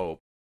 I hope.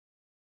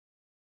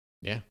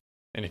 Yeah.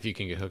 And if you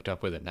can get hooked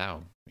up with it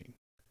now.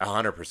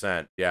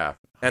 100%. Yeah.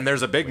 And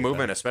there's a big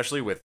movement,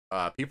 especially with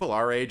people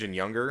our age and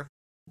younger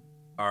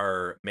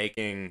are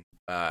making,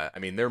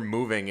 they're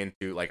moving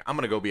into like, I'm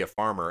going to go be a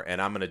farmer,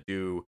 and I'm going to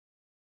do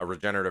a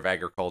regenerative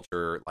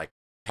agriculture, like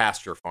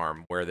pasture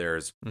farm, where there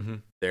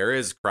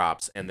is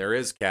crops and there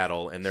is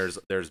cattle and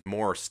there's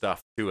more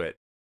stuff to it.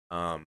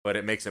 But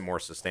it makes it more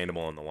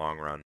sustainable in the long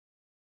run.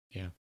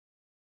 Yeah.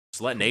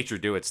 Just let nature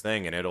do its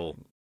thing, and it'll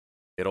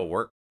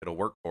work. It'll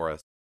work for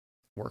us.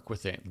 Work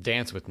with it.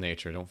 Dance with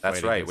nature. Don't fight.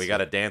 That's right. We got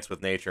to dance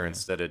with nature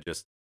instead of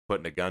just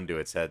putting a gun to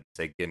its head and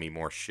say, "Give me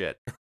more shit."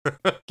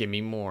 Give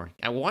me more.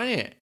 I want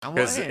it.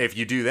 Because if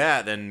you do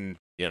that, then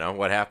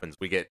what happens?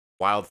 We get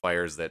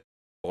wildfires that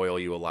boil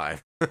you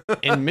alive.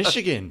 In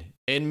Michigan.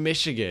 Yeah.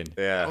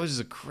 That was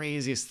the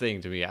craziest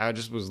thing to me. I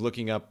just was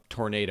looking up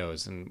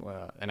tornadoes, and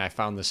I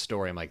found this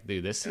story. I'm like,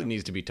 dude, this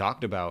needs to be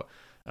talked about.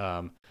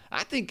 I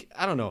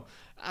don't know.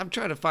 I'm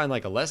trying to find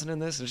like a lesson in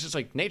this. It's just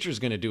like nature's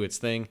going to do its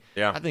thing.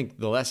 Yeah. I think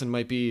the lesson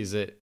might be is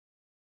that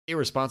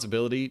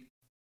irresponsibility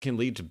can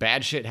lead to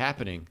bad shit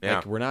happening. Yeah.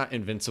 Like we're not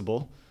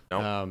invincible.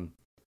 Nope.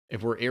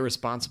 If we're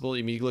irresponsible,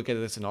 you look at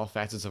this in all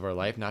facets of our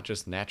life, not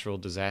just natural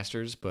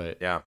disasters, but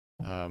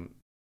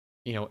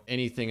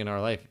anything in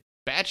our life,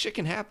 bad shit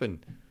can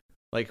happen.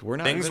 Like we're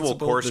not Things invincible.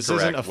 will course this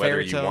correct isn't a fairy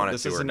whether you tale. want it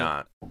This to or isn't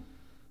not.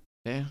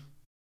 Yeah.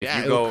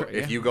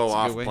 If you go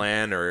off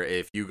plan, or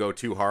if you go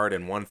too hard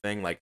in one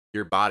thing, like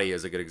your body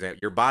is a good example.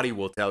 Your body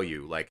will tell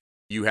you, like,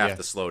 you have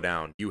to slow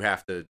down. You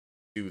have to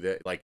do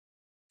that. Like,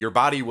 your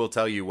body will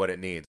tell you what it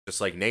needs,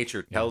 just like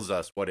nature tells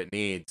us what it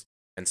needs.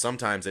 And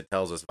sometimes it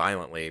tells us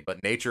violently,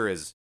 but nature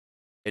is,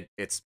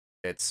 it's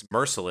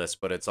merciless,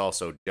 but it's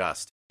also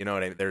just, you know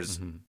what I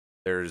mean?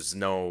 There's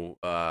no,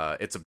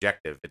 it's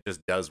objective. It just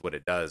does what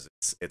it does.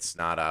 It's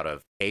not out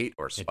of hate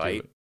or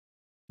spite.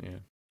 Yeah.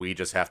 We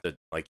just have to,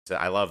 like,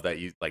 I love that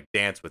you like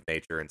dance with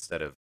nature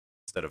instead of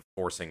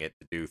forcing it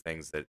to do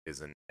things that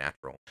isn't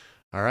natural.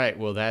 All right.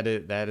 Well, that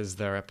is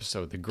their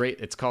episode.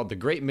 It's called The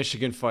Great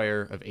Michigan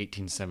Fire of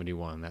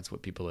 1871. That's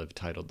what people have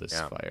titled this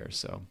fire.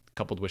 So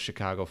coupled with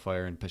Chicago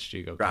Fire and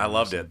Peshtigo. I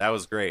loved it. That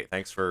was great.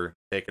 Thanks for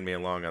taking me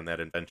along on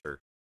that adventure.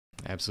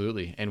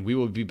 Absolutely. And we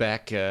will be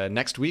back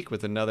next week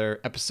with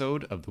another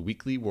episode of the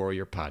Weekly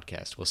Warrior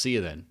Podcast. We'll see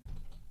you then.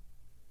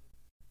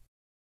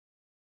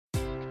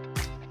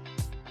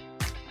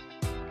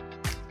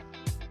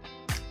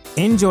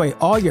 Enjoy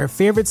all your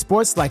favorite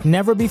sports like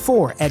never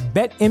before at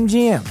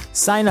BetMGM.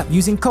 Sign up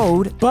using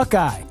code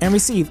Buckeye and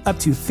receive up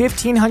to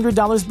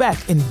 $1,500 back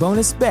in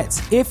bonus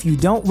bets if you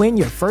don't win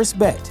your first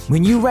bet.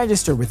 When you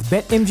register with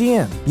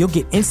BetMGM, you'll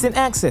get instant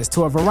access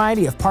to a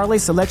variety of parlay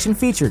selection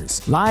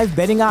features, live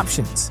betting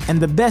options,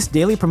 and the best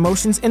daily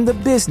promotions in the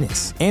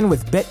business. And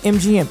with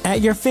BetMGM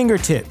at your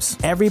fingertips,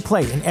 every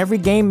play and every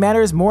game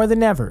matters more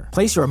than ever.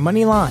 Place your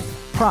money line,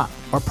 prop,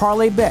 or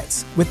parlay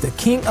bets with the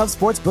king of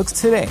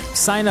sportsbooks today.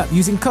 Sign up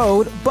using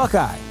code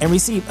Buckeye and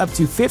receive up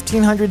to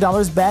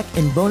 $1,500 back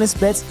in bonus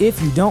bets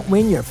if you don't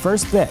win your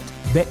first bet.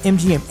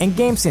 BetMGM and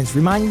GameSense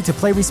remind you to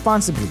play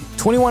responsibly.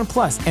 21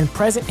 plus and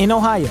present in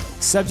Ohio,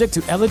 subject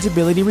to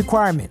eligibility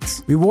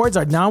requirements. Rewards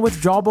are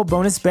non-withdrawable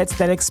bonus bets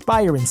that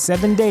expire in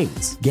 7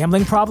 days.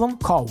 Gambling problem?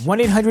 Call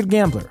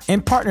 1-800-GAMBLER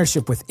in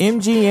partnership with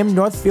MGM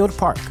Northfield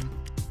Park.